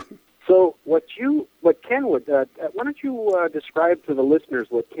go. So what Ken would, why don't you describe to the listeners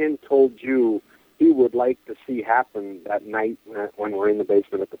what Ken told you he would like to see happen that night when we're in the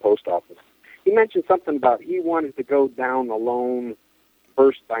basement at the post office? He mentioned something about he wanted to go down alone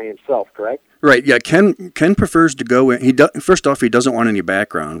first by himself, correct? Right, yeah. Ken prefers to go in. First off, he doesn't want any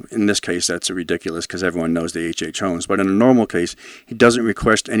background. In this case, that's ridiculous, because everyone knows the H.H. Holmes. But in a normal case, he doesn't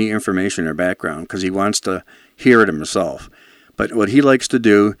request any information or background, because he wants to hear it himself. But what he likes to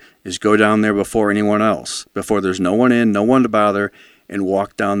do is go down there before anyone else, before there's no one in, no one to bother, and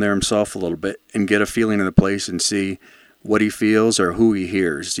walk down there himself a little bit and get a feeling of the place and see what he feels or who he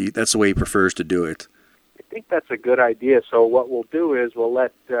hears. That's the way he prefers to do it. I think that's a good idea. So what we'll do is we'll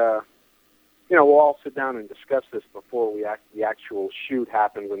let, we'll all sit down and discuss this before the actual shoot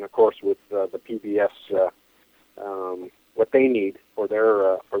happens, and of course with the PBS, what they need for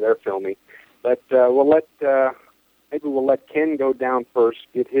their filming. But maybe we'll let Ken go down first,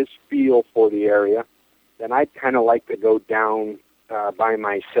 get his feel for the area. Then I'd kind of like to go down by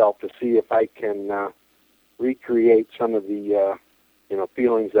myself to see if I can recreate some of the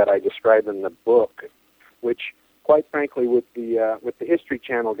feelings that I describe in the book, which, quite frankly, with the History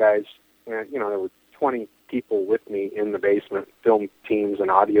Channel guys, there were 20 people with me in the basement, film teams and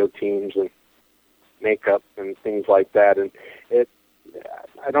audio teams and makeup and things like that, and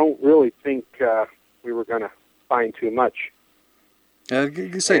I don't really think we were going to find too much. You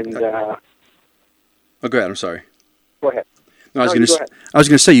can say. Oh, go ahead. I'm sorry. Go ahead. No, I was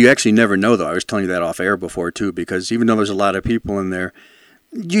going to say, you actually never know, though. I was telling you that off air before, too, because even though there's a lot of people in there,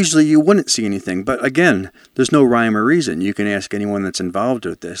 Usually you wouldn't see anything, but again, there's no rhyme or reason. You can ask anyone that's involved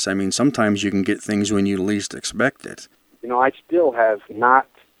with this. I mean, sometimes you can get things when you least expect it. You know, I still have not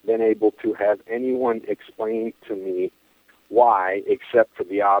been able to have anyone explain to me why, except for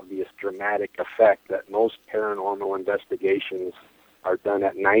the obvious dramatic effect that most paranormal investigations are done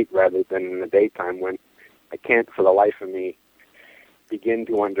at night rather than in the daytime, when I can't for the life of me begin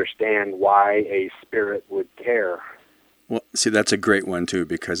to understand why a spirit would care. Well, see, that's a great one, too,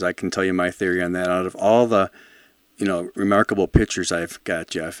 because I can tell you my theory on that. Out of all the, remarkable pictures I've got,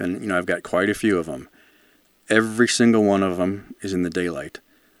 Jeff, and, I've got quite a few of them, every single one of them is in the daylight.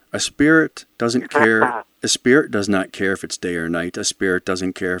 A spirit doesn't care. A spirit does not care if it's day or night. A spirit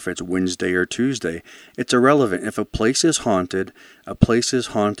doesn't care if it's Wednesday or Tuesday. It's irrelevant. If a place is haunted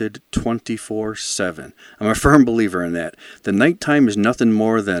 24/7. I'm a firm believer in that. The nighttime is nothing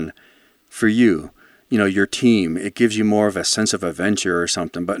more than, for you, your team. It gives you more of a sense of adventure or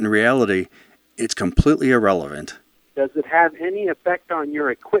something. But in reality, it's completely irrelevant. Does it have any effect on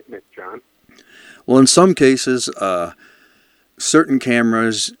your equipment, John? Well, in some cases, certain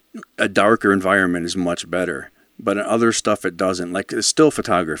cameras, a darker environment is much better. But in other stuff, it doesn't. Like still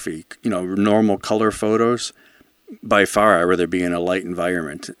photography, normal color photos, by far I'd rather be in a light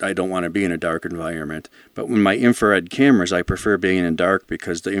environment. I don't want to be in a dark environment. But when my infrared cameras, I prefer being in dark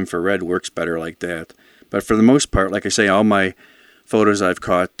because the infrared works better like that. But for the most part, like I say, all my photos I've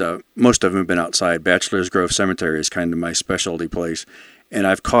caught, most of them have been outside. Bachelor's Grove Cemetery is kind of my specialty place. And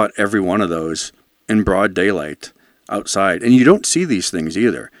I've caught every one of those in broad daylight outside. And you don't see these things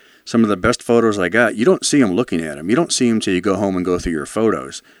either. Some of the best photos I got, you don't see them looking at them. You don't see them till you go home and go through your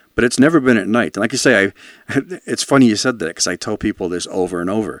photos. But it's never been at night. And like I say, it's funny you said that because I tell people this over and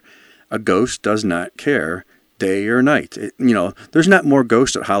over. A ghost does not care day or night. There's not more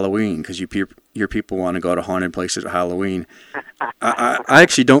ghosts at Halloween because your people want to go to haunted places at Halloween. I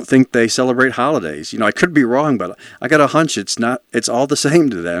actually don't think they celebrate holidays. I could be wrong, but I got a hunch it's all the same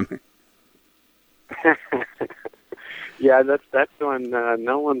to them. Yeah, that's one.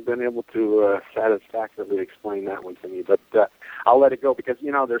 No one's been able to satisfactorily explain that one to me, but I'll let it go because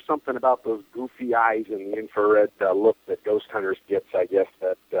there's something about those goofy eyes and the infrared look that ghost hunters gets. I guess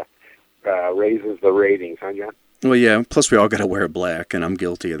that raises the ratings, huh, John? Well, yeah. Plus, we all got to wear black, and I'm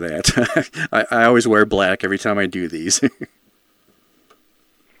guilty of that. I always wear black every time I do these.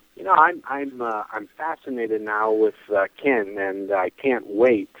 I'm fascinated now with Ken, and I can't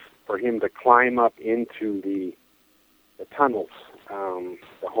wait for him to climb up into the tunnels,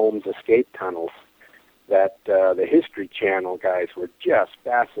 the Holmes escape tunnels, that the History Channel guys were just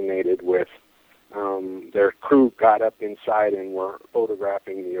fascinated with. Their crew got up inside and were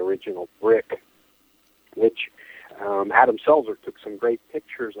photographing the original brick, which Adam Selzer took some great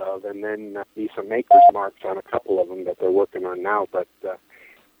pictures of, and then see some maker's marks on a couple of them that they're working on now. But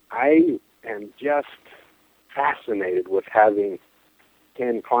I am just fascinated with having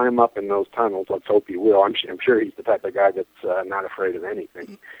Ken climb up in those tunnels. Let's hope he will. I'm sure he's the type of guy that's not afraid of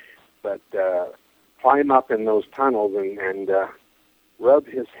anything. But climb up in those tunnels and rub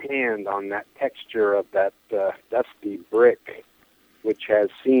his hand on that texture of that dusty brick, which has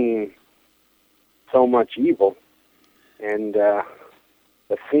seen so much evil. And the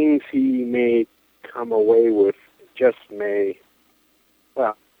things he may come away with just may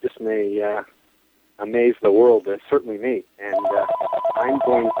amaze the world, certainly me. And I'm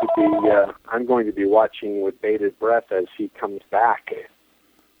going to be watching with bated breath as he comes back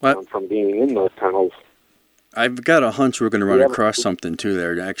from being in those tunnels. I've got a hunch we're going to run across something too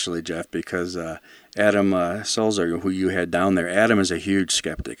there, actually, Jeff, because Adam Selzer, who you had down there, Adam is a huge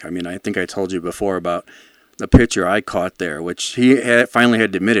skeptic. I mean, I think I told you before about the picture I caught there, which he finally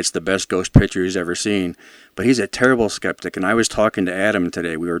had to admit it's the best ghost picture he's ever seen. But he's a terrible skeptic, and I was talking to Adam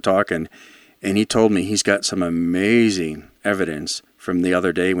today. We were talking, and he told me he's got some amazing evidence from the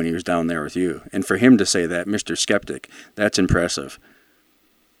other day when he was down there with you. And for him to say that, Mr. Skeptic, that's impressive.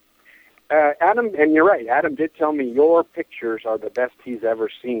 Adam, and you're right, Adam did tell me your pictures are the best he's ever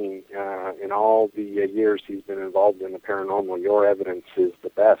seen in all the years he's been involved in the paranormal. Your evidence is the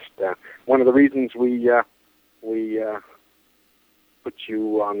best. One of the reasons we put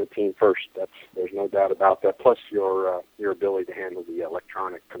you on the team first, there's no doubt about that, plus your ability to handle the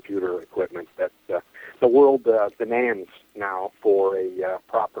electronic computer equipment that the world demands now for a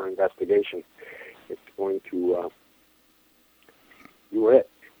proper investigation. It's going to... you were it.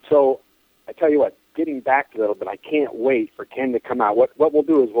 So... I tell you what, getting back to that a little bit, I can't wait for Ken to come out. What we'll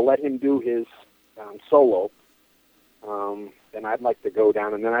do is we'll let him do his solo, then I'd like to go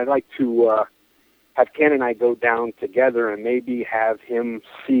down, and then I'd like to have Ken and I go down together and maybe have him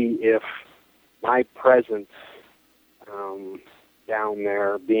see if my presence down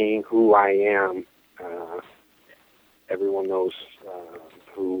there being who I am. Everyone knows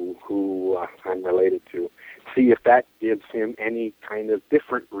who I'm related to. See if that gives him any kind of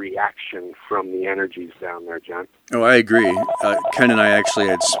different reaction from the energies down there, John. Oh, I agree. Ken and I actually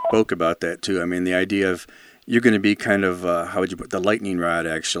had spoke about that too. I mean, the idea of you're going to be kind of, how would you put the lightning rod,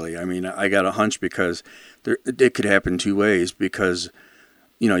 actually. I mean, I got a hunch because it could happen two ways because,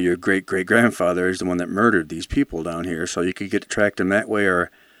 you know, your great-great-grandfather is the one that murdered these people down here, so you could attract them that way, or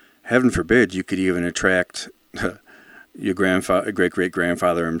heaven forbid, you could even attract your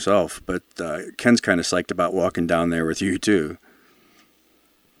great-great-grandfather himself. But Ken's kind of psyched about walking down there with you, too.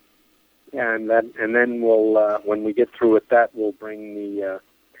 Yeah, and then we'll, when we get through with that, we'll bring the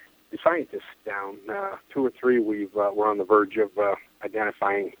scientists down. 2 or 3 we're on the verge of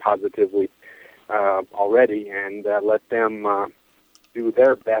identifying positively already, and let them do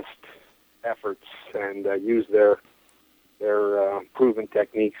their best efforts and use their proven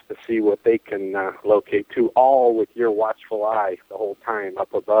techniques to see what they can locate too, all with your watchful eye the whole time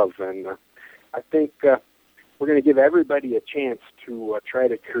up above. And I think we're going to give everybody a chance to try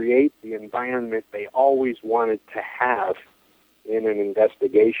to create the environment they always wanted to have in an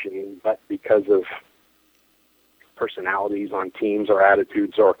investigation, but because of personalities on teams or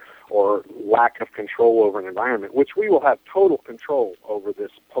attitudes or lack of control over an environment, which we will have total control over this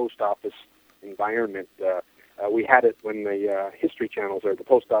post office environment. We had it when the History Channels or the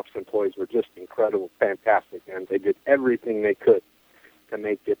post office employees were just incredible, fantastic, and they did everything they could to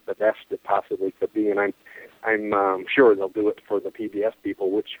make it the best it possibly could be. And I'm sure they'll do it for the PBS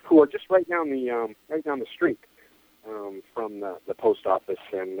people, who are just right down the street from the post office,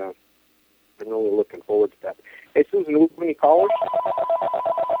 and I'm really looking forward to that. Hey, Susan, do we have any callers?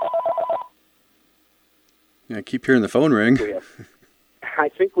 Yeah, I keep hearing the phone ring. I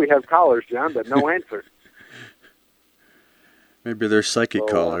think we have callers, John, but no answer. Maybe they're psychic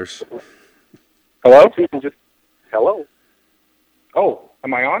callers. Hello? Hello? Oh,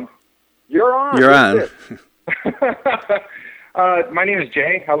 am I on? You're on. You're on. My name is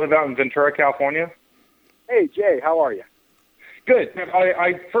Jay. I live out in Ventura, California. Hey, Jay, how are you? Good.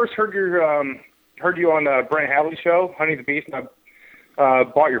 I first heard you on Brent Hadley's show, Honey the Beast, and I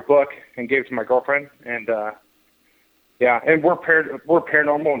bought your book and gave it to my girlfriend. And and we're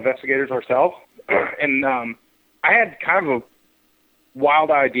paranormal investigators ourselves. And I had kind of a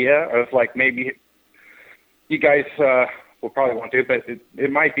wild idea of, like, maybe you guys will probably want to, but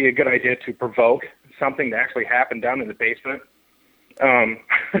it might be a good idea to provoke something to actually happen down in the basement.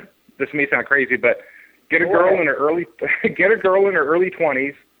 This may sound crazy, but get a girl in her early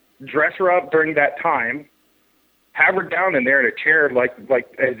 20s, dress her up during that time, have her down in there in a chair like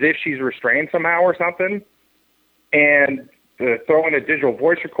as if she's restrained somehow or something, and throw in a digital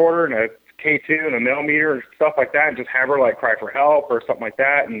voice recorder and a K2 and a millimeter and stuff like that, and just have her like cry for help or something like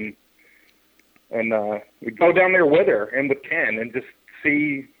that, and we go down there with her and with Ken and just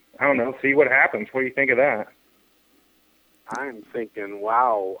see what happens. What do you think of that? I'm thinking,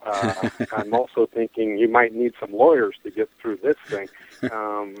 wow. I'm also thinking you might need some lawyers to get through this thing.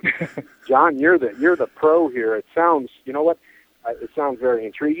 John, you're the pro here. It sounds, you know what? It sounds very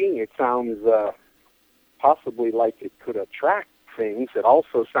intriguing. It sounds possibly like it could attract things. It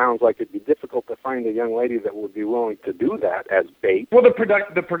also sounds like it'd be difficult to find a young lady that would be willing to do that as bait. Well, the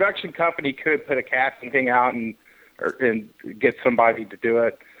production company could put a casting thing out and get somebody to do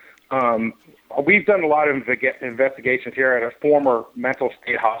it. We've done a lot of investigations here at a former mental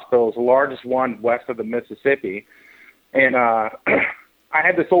state hospital, the largest one west of the Mississippi. And I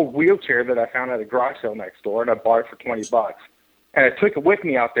had this old wheelchair that I found at a garage sale next door, and I bought it for $20. And I took it with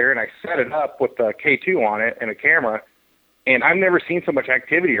me out there, and I set it up with the K2 on it and a camera, and I've never seen so much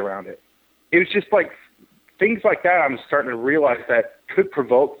activity around it. It was just like things like that. I'm starting to realize that could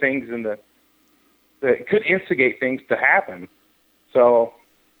provoke things that could instigate things to happen. So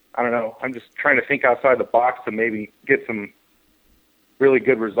I don't know. I'm just trying to think outside the box to maybe get some really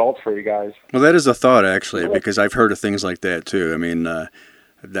good results for you guys. Well, that is a thought, actually, because I've heard of things like that too. I mean,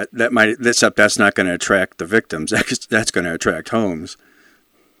 that's not going to attract the victims. That's going to attract Holmes.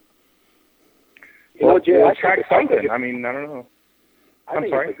 Well, Jay, attract something. I mean, I don't know. I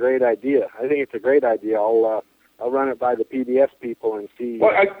think it's a great idea. I'll run it by the PBS people and see.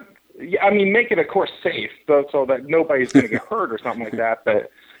 Well, I mean, make it, of course, safe, so that nobody's going to get hurt or something like that.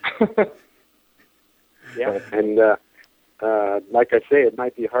 But yeah, and like I say, it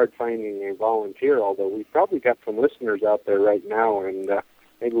might be hard finding a volunteer, although we've probably got some listeners out there right now, and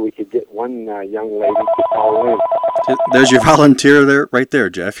maybe we could get one young lady to call in. There's your volunteer there, right there,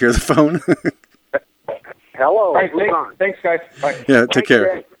 Jeff. Hear the phone? Hello. All right, thanks, guys. Bye. Yeah, take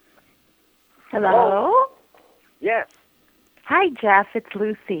care. Hello? Yes. Hi, Jeff. It's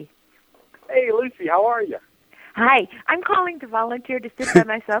Lucy. Hey, Lucy, how are you? Hi. I'm calling to volunteer to sit by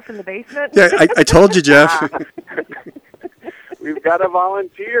myself in the basement. Yeah, I told you, Jeff. We've got a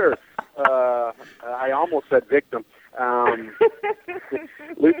volunteer. I almost said victim.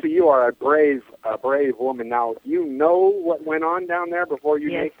 Lucy, you are a brave woman. Now, you know what went on down there before you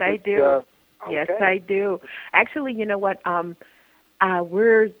Yes, make this, I do. okay. Yes, I do. Actually, you know what?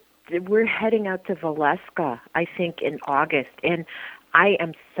 We're heading out to Valeska, I think, in August, and I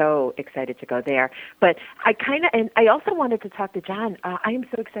am so excited to go there. But and I also wanted to talk to John. I am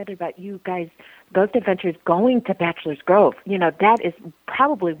so excited about you guys, Ghost Adventures, going to Bachelor's Grove. You know, that is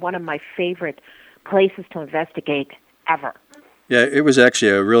probably one of my favorite places to investigate ever. Yeah, it was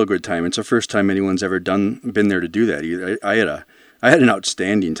actually a real good time. It's the first time anyone's ever been there to do that either. I had an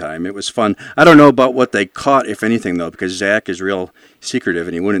outstanding time. It was fun. I don't know about what they caught, if anything, though, because Zach is real secretive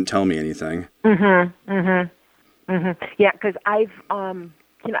and he wouldn't tell me anything. Yeah, because I've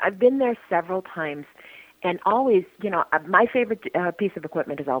been there several times, and always, my favorite piece of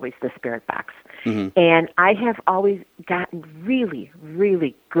equipment is always the spirit box, and I have always gotten really,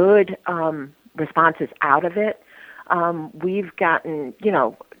 really good responses out of it. We've gotten,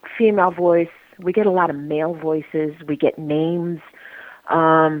 female voice. We get a lot of male voices. We get names.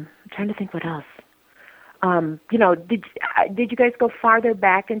 I'm trying to think what else. Did you guys go farther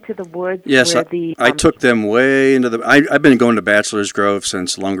back into the woods? Yes, I took them way into the... I've been going to Bachelor's Grove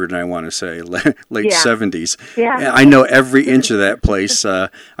since longer than I want to say, late 70s. Yeah. I know every inch of that place. I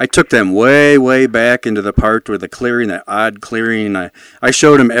took them way, way back into the part where the clearing, that odd clearing. I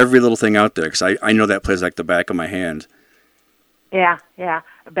showed them every little thing out there because I know that place like the back of my hand. Yeah.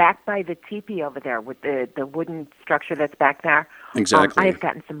 Back by the teepee over there with the wooden structure that's back there. Exactly. I've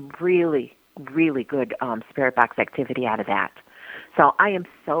gotten some really, really good spirit box activity out of that. So I am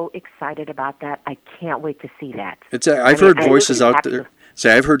so excited about that. I can't wait to see that. I've heard voices out there.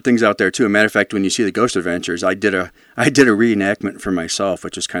 I've heard things out there too. As a matter of fact, when you see the Ghost Adventures, I did a reenactment for myself,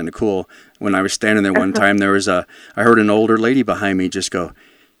 which is kind of cool. When I was standing there one time, I heard an older lady behind me just go,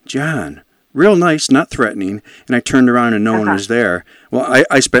 "John." Real nice, not threatening, and I turned around and no one was there. Well,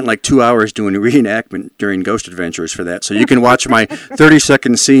 I spent like 2 hours doing a reenactment during Ghost Adventures for that, so you can watch my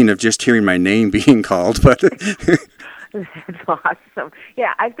 30-second scene of just hearing my name being called. But that's awesome.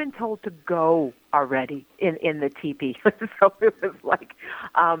 Yeah, I've been told to go already in the teepee, so it was like.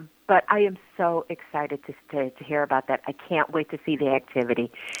 But I am so excited to hear about that. I can't wait to see the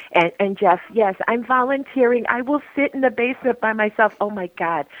activity. And Jeff, yes, I'm volunteering. I will sit in the basement by myself. Oh, my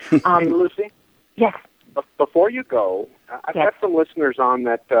God. Hey, Lucy? Yes. Before you go, I've got some listeners on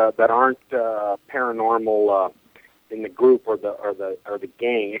that aren't paranormal in the group or the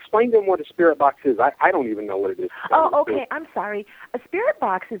gang. Explain to them what a spirit box is. I don't even know what it is. Oh, okay. I'm sorry. A spirit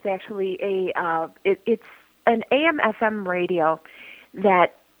box is actually it's an AM/FM radio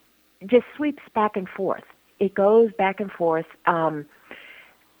that just sweeps back and forth. It goes back and forth.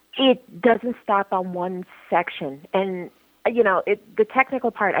 It doesn't stop on one section. And, the technical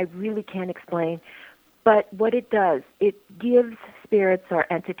part I really can't explain. But what it does, it gives spirits or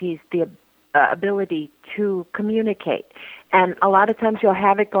entities the ability to communicate. And a lot of times you'll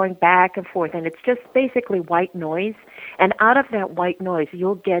have it going back and forth, and it's just basically white noise. And out of that white noise,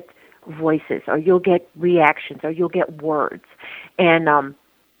 you'll get voices, or you'll get reactions, or you'll get words. And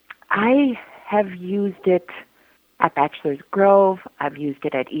I have used it at Bachelor's Grove. I've used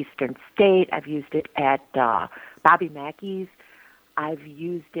it at Eastern State. I've used it at Bobby Mackey's. I've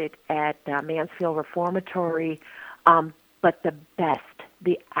used it at Mansfield Reformatory. But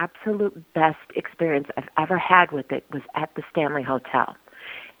the absolute best experience I've ever had with it was at the Stanley Hotel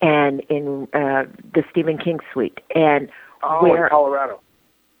and in the Stephen King Suite. And in Colorado.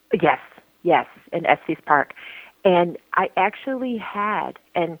 Yes, in Estes Park. And I actually had,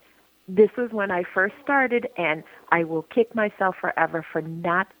 and this was when I first started, and I will kick myself forever for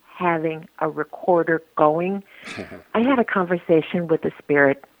not having a recorder going. I had a conversation with a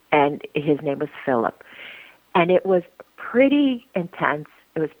spirit, and his name was Philip. And it was pretty intense.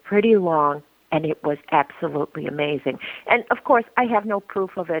 It was pretty long, and it was absolutely amazing. And, of course, I have no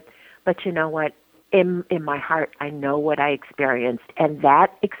proof of it, but you know what? In my heart, I know what I experienced, and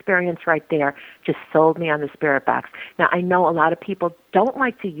that experience right there just sold me on the spirit box. Now, I know a lot of people don't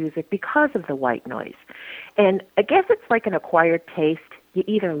like to use it because of the white noise, and I guess it's like an acquired taste. You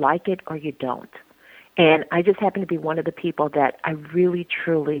either like it or you don't, and I just happen to be one of the people that I really,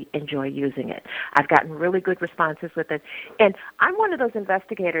 truly enjoy using it. I've gotten really good responses with it, and I'm one of those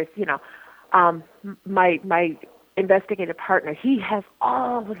investigators, my investigative partner, he has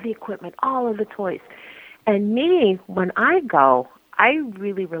all of the equipment, all of the toys. And me, when I go, I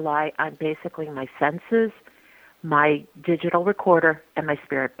really rely on basically my senses, my digital recorder, and my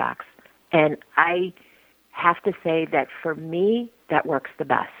spirit box. And I have to say that for me, that works the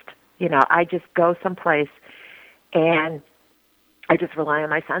best. You know, I just go someplace and I just rely on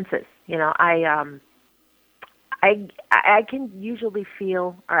my senses. You know, I can usually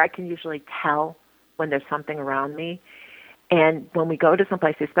feel, or I can usually tell when there's something around me. And when we go to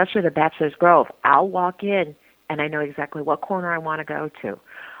someplace, especially the Bachelor's Grove, I'll walk in and I know exactly what corner I want to go to.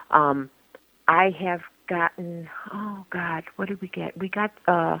 I have gotten, oh God, what did we get? We got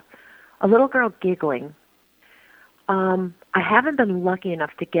a little girl giggling. I haven't been lucky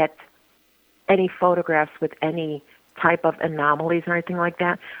enough to get any photographs with any type of anomalies or anything like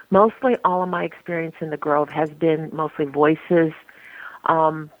that. Mostly all of my experience in the Grove has been mostly voices,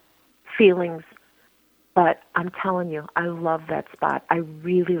 feelings, but I'm telling you, I love that spot. I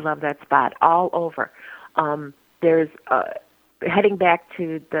really love that spot all over. There's, heading back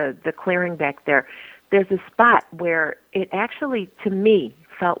to the clearing back there, there's a spot where it actually, to me,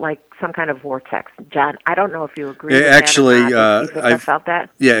 felt like some kind of vortex. John, I don't know if you agree with actually, that or not. I've felt that.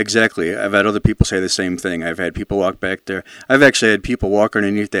 Yeah, exactly. I've had other people say the same thing. I've had people walk back there. I've actually had people walk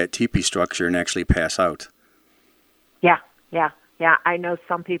underneath that teepee structure and actually pass out. Yeah. I know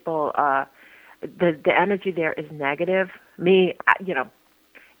some people, the energy there is negative. Me, you know,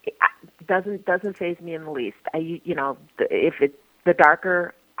 it doesn't faze me in the least. If it's the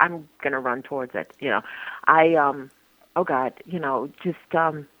darker, I'm going to run towards it. You know, oh God, you know, just,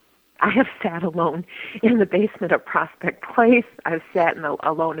 I have sat alone in the basement of Prospect Place. I've sat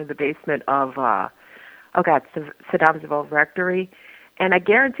alone in the basement of, Saddamsville Rectory. And I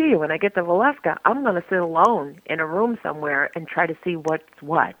guarantee you, when I get to Valeska, I'm going to sit alone in a room somewhere and try to see what's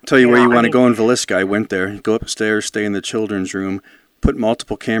what. Tell you where you want to go in Valeska. I went there. Go upstairs, stay in the children's room, put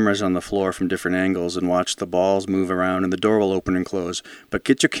multiple cameras on the floor from different angles and watch the balls move around, and the door will open and close. But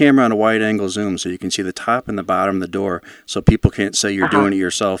get your camera on a wide-angle zoom so you can see the top and the bottom of the door so people can't say you're doing it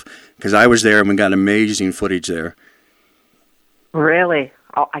yourself. Because I was there and we got amazing footage there. Really?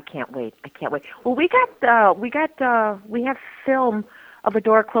 Oh, I can't wait. Well, we have film of a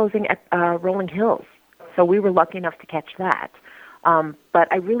door closing at Rolling Hills. So we were lucky enough to catch that. But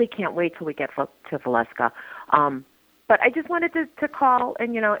I really can't wait till we get to Valeska. But I just wanted to call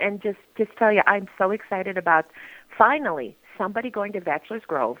and, you know, and just tell you I'm so excited about finally somebody going to Bachelor's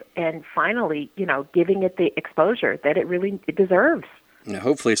Grove and finally, you know, giving it the exposure that it deserves. Yeah,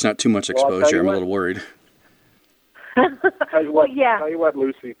 hopefully it's not too much exposure. I'm a little worried. Tell you what,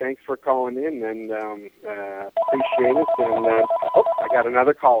 Lucy, thanks for calling in and appreciate it. And I got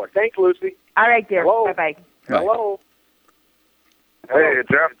another caller. Thanks, Lucy. All right, dear. Hello. Bye-bye. Hello. Hey,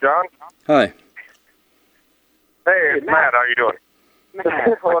 Jeff, John. Hi. Hey, it's Matt. How you doing?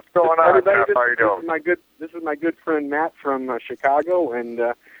 Matt. What's going on, Everybody, Jeff? How you doing? This is my good friend Matt from Chicago, and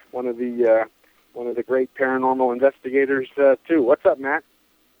one of the great paranormal investigators too. What's up, Matt?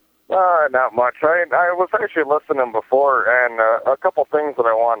 Not much. I was actually listening before, and a couple things that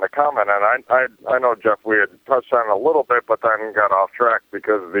I wanted to comment on. I know, Jeff, we had touched on it a little bit, but then got off track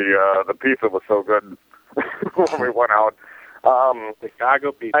because the pizza was so good when we went out.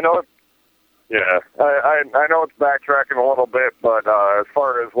 Chicago pizza. I know. Yeah, I know it's backtracking a little bit, but as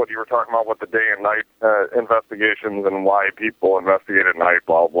far as what you were talking about with the day and night investigations and why people investigate at night,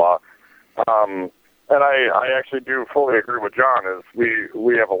 blah blah. And I actually do fully agree with John. Is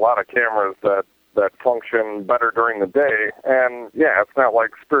we have a lot of cameras that function better during the day, and yeah, it's not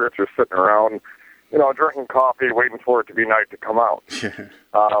like spirits are sitting around, you know, drinking coffee, waiting for it to be night to come out. The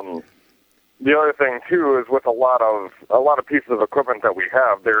other thing too is with a lot of pieces of equipment that we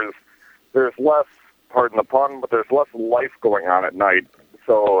have, there's less, pardon the pun, but there's less life going on at night,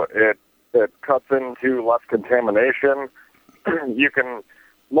 so it cuts into less contamination. You can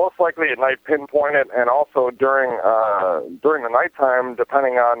most likely at night pinpoint it, and also during the nighttime,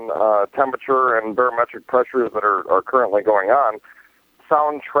 depending on temperature and barometric pressures that are currently going on,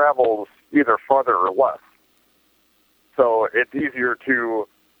 sound travels either farther or less. So it's easier to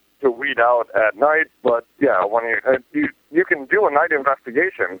weed out at night. But yeah, when you can do a night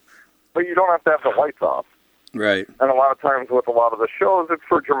investigation, but you don't have to have the lights off. Right. And a lot of times with a lot of the shows, it's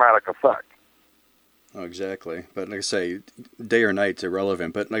for dramatic effect. Oh, exactly. But like I say, day or night's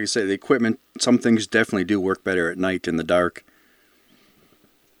irrelevant. But like I say, the equipment, some things definitely do work better at night in the dark.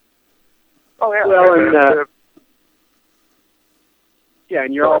 Oh, yeah. Well,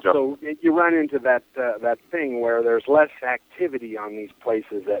 and you're also, you run into that thing where there's less activity on these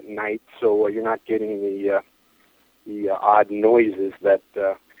places at night, so you're not getting the odd noises that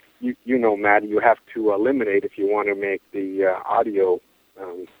you know, Matt, you have to eliminate if you want to make the audio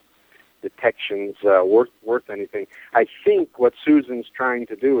detections worth anything. I think what Susan's trying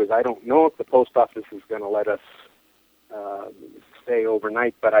to do is, I don't know if the post office is going to let us stay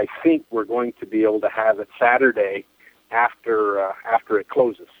overnight, but I think we're going to be able to have it Saturday after it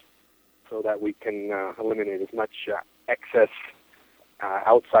closes, so that we can eliminate as much excess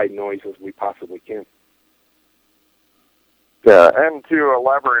outside noise as we possibly can. Yeah, and to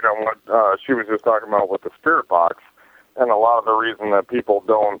elaborate on what she was just talking about with the spirit box, and a lot of the reason that people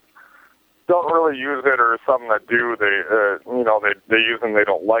don't really use it, or some that do, they use it and they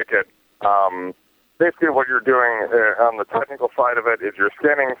don't like it. Basically, what you're doing on the technical side of it is you're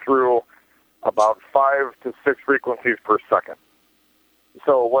scanning through about 5 to 6 frequencies per second.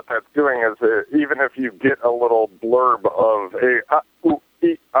 So what that's doing is, even if you get a little blurb of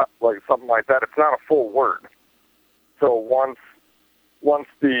like something like that, it's not a full word. So once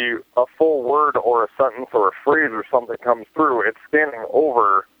a full word or a sentence or a phrase or something comes through, it's scanning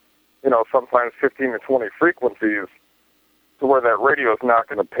over, sometimes 15 to 20 frequencies, to where that radio is not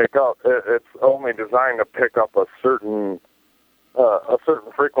going to pick up. It's only designed to pick up a certain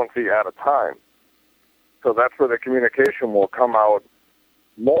frequency at a time. So that's where the communication will come out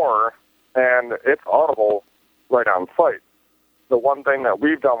more, and it's audible right on site. The one thing that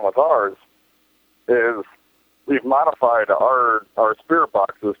we've done with ours is we've modified our spirit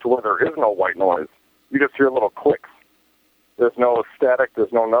boxes to where there is no white noise. You just hear little clicks. There's no static,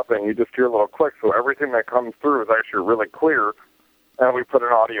 there's no nothing. You just hear little clicks, so everything that comes through is actually really clear. And we put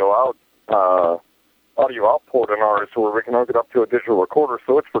an audio output in ours, so where we can hook it up to a digital recorder,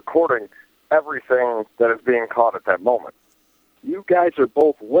 so it's recording everything that is being caught at that moment. You guys are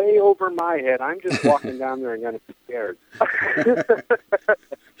both way over my head. I'm just walking down there and going to be scared.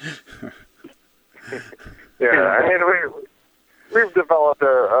 Yeah, I mean, we've developed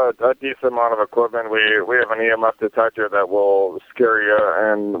a decent amount of equipment. We have an EMF detector that will scare you,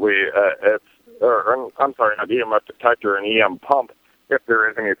 and an EMF detector, an EM pump, if there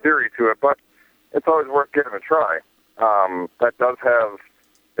is any theory to it, but it's always worth giving a try. That does have,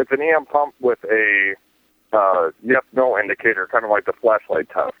 it's an EM pump with a yes-no indicator, kind of like the flashlight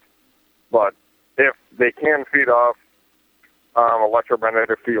test. But if they can feed off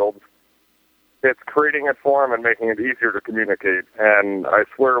electromagnetic fields, it's creating it for them and making it easier to communicate. And I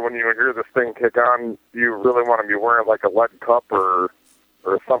swear, when you hear this thing kick on, you really want to be wearing like a lead cup or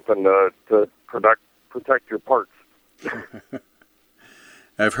something to protect your parts.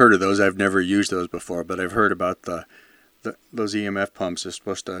 I've heard of those. I've never used those before, but I've heard about those EMF pumps. Are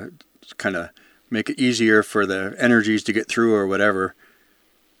supposed to kind of make it easier for the energies to get through or whatever.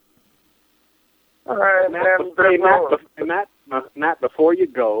 All right, Matt, before you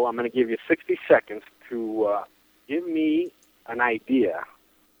go, I'm going to give you 60 seconds to give me an idea,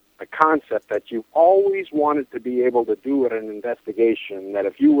 a concept that you've always wanted to be able to do at an investigation, that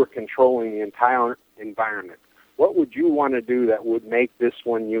if you were controlling the entire environment, what would you want to do that would make this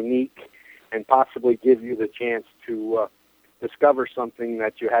one unique and possibly give you the chance to discover something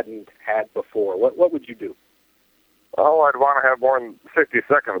that you hadn't had before? What would you do? Oh, I'd want to have more than 60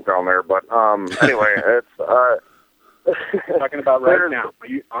 seconds down there, but anyway, it's... talking about right now,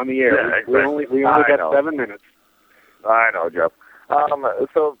 on the air. Yeah, exactly. We only got 7 minutes. I know, Jeff.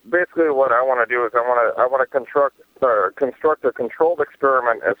 So basically what I want to do is I want to construct a controlled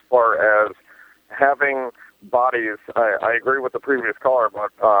experiment as far as having bodies. I agree with the previous caller,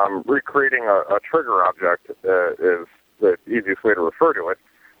 but recreating a trigger object is the easiest way to refer to it.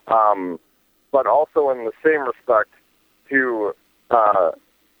 But also in the same respect to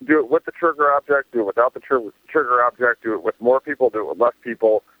do it with the trigger object, do it without the trigger object, do it with more people, do it with less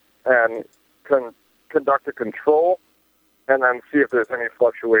people, and conduct a control, and then see if there's any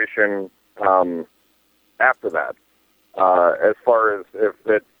fluctuation after that. As far as if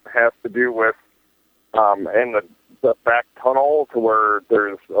it has to do with in the back tunnel to where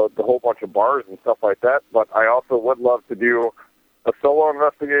there's a whole bunch of bars and stuff like that. But I also would love to do a solo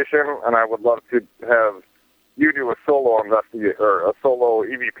investigation, and I would love to have you do a solo or a solo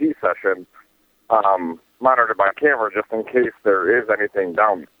EVP session, monitored by camera, just in case there is anything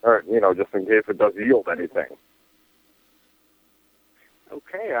down, or just in case it does yield anything.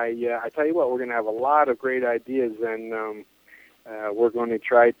 Okay, I tell you what, we're going to have a lot of great ideas, and we're going to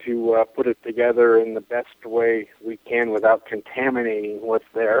try to put it together in the best way we can without contaminating what's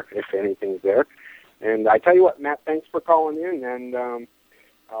there, if anything's there. And I tell you what, Matt, thanks for calling in, and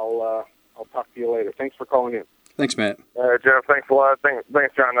I'll talk to you later. Thanks for calling in. Thanks, Matt. Jeff, thanks a lot.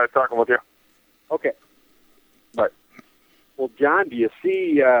 Thanks, John. Nice talking with you. Okay. Bye. Well, John, do you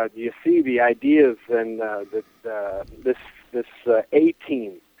see the ideas and this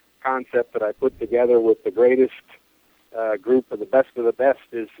A-team concept that I put together with the greatest group of the best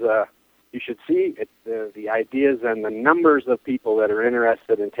is you should see it, the ideas and the numbers of people that are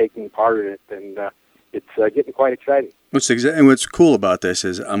interested in taking part in it, and it's getting quite exciting. And what's cool about this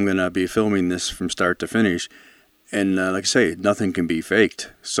is I'm going to be filming this from start to finish. And like I say, nothing can be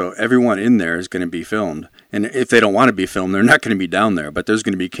faked. So everyone in there is going to be filmed. And if they don't want to be filmed, they're not going to be down there. But there's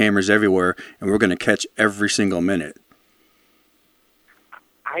going to be cameras everywhere, and we're going to catch every single minute.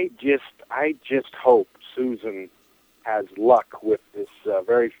 I just hope Susan has luck with this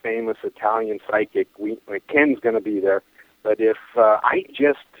very famous Italian psychic. Ken's going to be there. But if I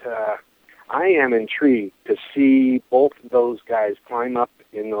am intrigued to see both of those guys climb up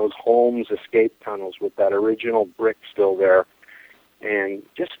in those Holmes escape tunnels with that original brick still there and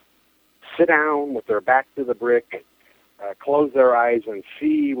just sit down with their back to the brick, close their eyes, and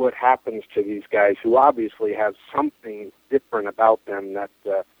see what happens to these guys who obviously have something different about them that,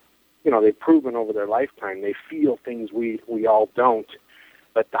 they've proven over their lifetime. They feel things we all don't.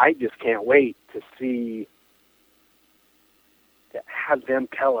 But I just can't wait to see, to have them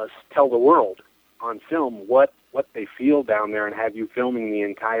tell the world on film what they feel down there and have you filming the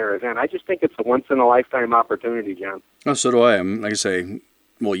entire event. I just think it's a once-in-a-lifetime opportunity, John. Oh, so do I. Like I say,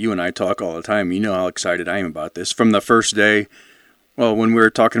 well, you and I talk all the time. You know how excited I am about this. From the first day, well, when we were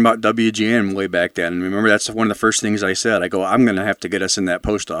talking about WGN way back then, remember that's one of the first things I said. I go, I'm going to have to get us in that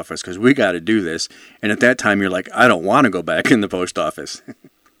post office because we got to do this. And at that time, you're like, I don't want to go back in the post office.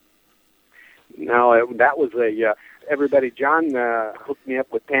 No, that was everybody. John hooked me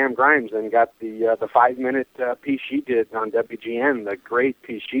up with Pam Grimes and got the 5-minute piece she did on WGN, the great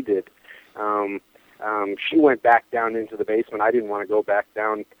piece she did. She went back down into the basement. I didn't want to go back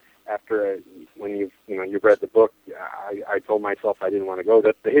down after when you've read the book. I told myself I didn't want to go.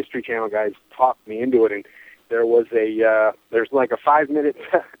 The History Channel guys talked me into it, and there was there's like a 5-minute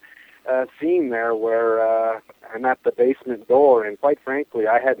scene there where I'm at the basement door, and quite frankly,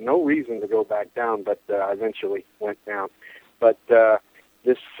 I had no reason to go back down, but eventually went down. But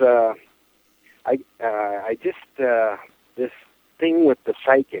this thing with the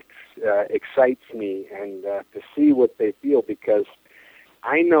psychics excites me, and to see what they feel, because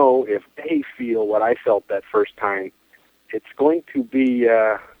I know if they feel what I felt that first time, it's going to be,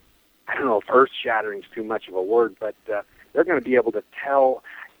 I don't know if earth-shattering is too much of a word, but they're going to be able to tell.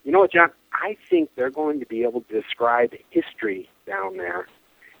 You know what, John? I think they're going to be able to describe history down there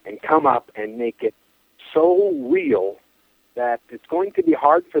and come up and make it so real that it's going to be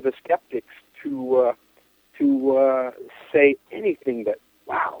hard for the skeptics to say anything that,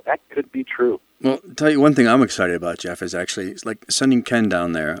 wow, that could be true. Well, I'll tell you one thing I'm excited about, Jeff, is actually like sending Ken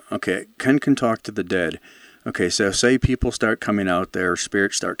down there. Okay, Ken can talk to the dead. Okay, so say people start coming out there,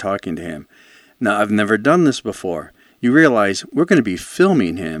 spirits start talking to him. Now, I've never done this before. You realize we're going to be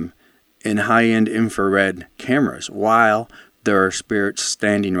filming him in high-end infrared cameras while there are spirits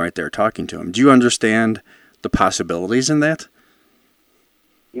standing right there talking to him. Do you understand the possibilities in that?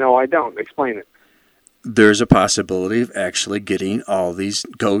 No, I don't. Explain it. There's a possibility of actually getting all these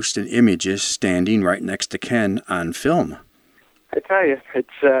ghosts and images standing right next to Ken on film. I tell you,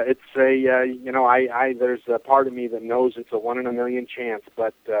 there's a part of me that knows it's a 1 in a million chance,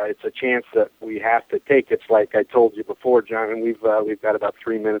 but it's a chance that we have to take. It's like I told you before, John, and we've got about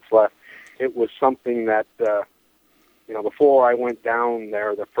 3 minutes left. It was something that, before I went down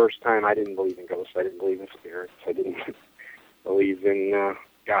there the first time, I didn't believe in ghosts. I didn't believe in spirits. I didn't believe in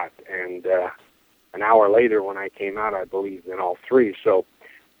God. And an hour later, when I came out, I believed in all three. So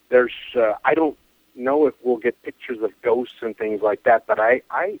there's, I don't know if we'll get pictures of ghosts and things like that, but I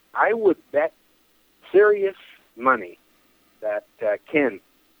would bet serious money that Ken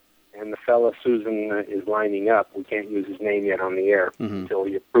and the fella Susan is lining up. We can't use his name yet on the air until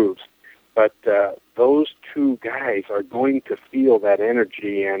he approves. But those two guys are going to feel that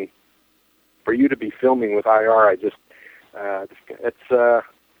energy, and for you to be filming with IR, it's a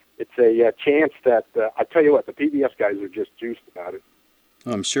chance that I tell you what, the PBS guys are just juiced about it.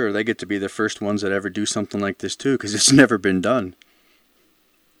 I'm sure they get to be the first ones that ever do something like this too, because it's never been done.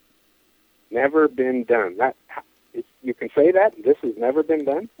 Never been done. You can say that? This has never been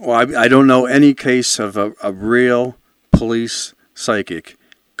done? Well, I don't know any case of a real police psychic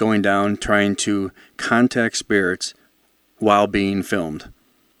going down trying to contact spirits while being filmed.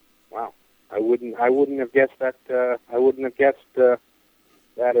 Wow. I wouldn't have guessed that. I wouldn't have guessed that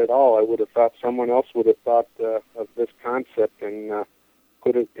at all. I would have thought someone else would have thought of this concept and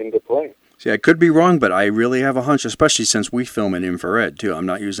put it into play. See, I could be wrong, but I really have a hunch, especially since we film in infrared, too. I'm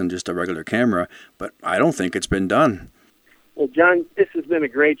not using just a regular camera, but I don't think it's been done. Well, John, this has been a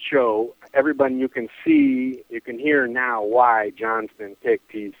great show. Everybody, you can hear now why John's been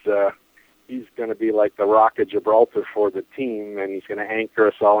picked. He's going to be like the Rock of Gibraltar for the team, and he's going to anchor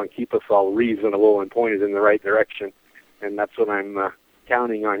us all and keep us all reasonable and pointed in the right direction, and that's what I'm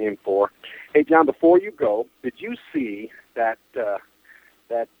counting on him for. Hey, John, before you go, did you see that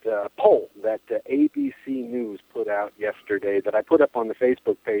poll that ABC News put out yesterday that I put up on the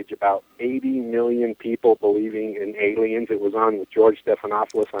Facebook page about 80 million people believing in aliens? It was on with George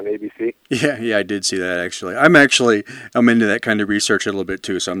Stephenopoulos on ABC. Yeah, I did see that, actually. I'm into that kind of research a little bit,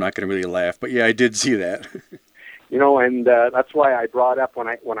 too, so I'm not going to really laugh. But, yeah, I did see that. And that's why I brought up,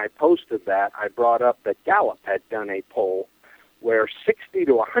 when I posted that, I brought up that Gallup had done a poll where 60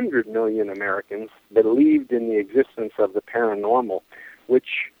 to 100 million Americans believed in the existence of the paranormal,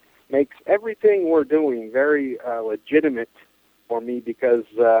 which makes everything we're doing very legitimate for me, because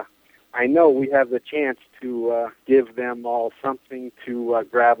I know we have the chance to give them all something to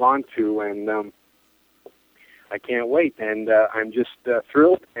grab onto, and I can't wait. And I'm just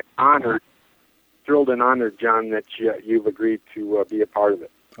thrilled and honored, John, that you've agreed to be a part of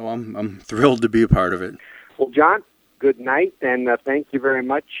it. Oh, I'm thrilled to be a part of it. Well, John, good night, and thank you very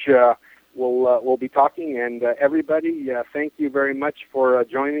much. We'll be talking, and everybody, thank you very much for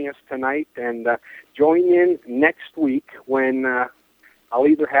joining us tonight, and join in next week when I'll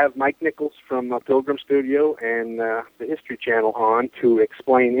either have Mike Nichols from Pilgrim Studio and the History Channel on to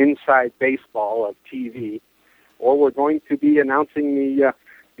explain inside baseball of TV, or we're going to be announcing the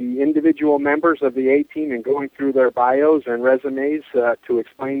individual members of the A-team and going through their bios and resumes to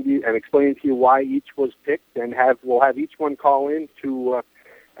explain to you why each was picked, and we'll have each one call in to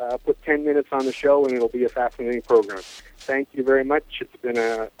put 10 minutes on the show, and it'll be a fascinating program. Thank you very much. It's been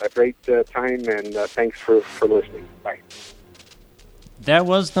a great time, and thanks for listening. Bye. That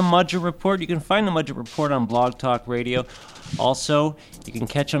was the Mudgett Report. You can find the Mudgett Report on Blog Talk Radio. Also, you can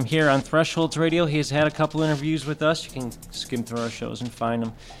catch him here on Thresholds Radio. He has had a couple interviews with us. You can skim through our shows and find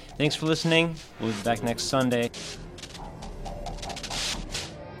them. Thanks for listening. We'll be back next Sunday.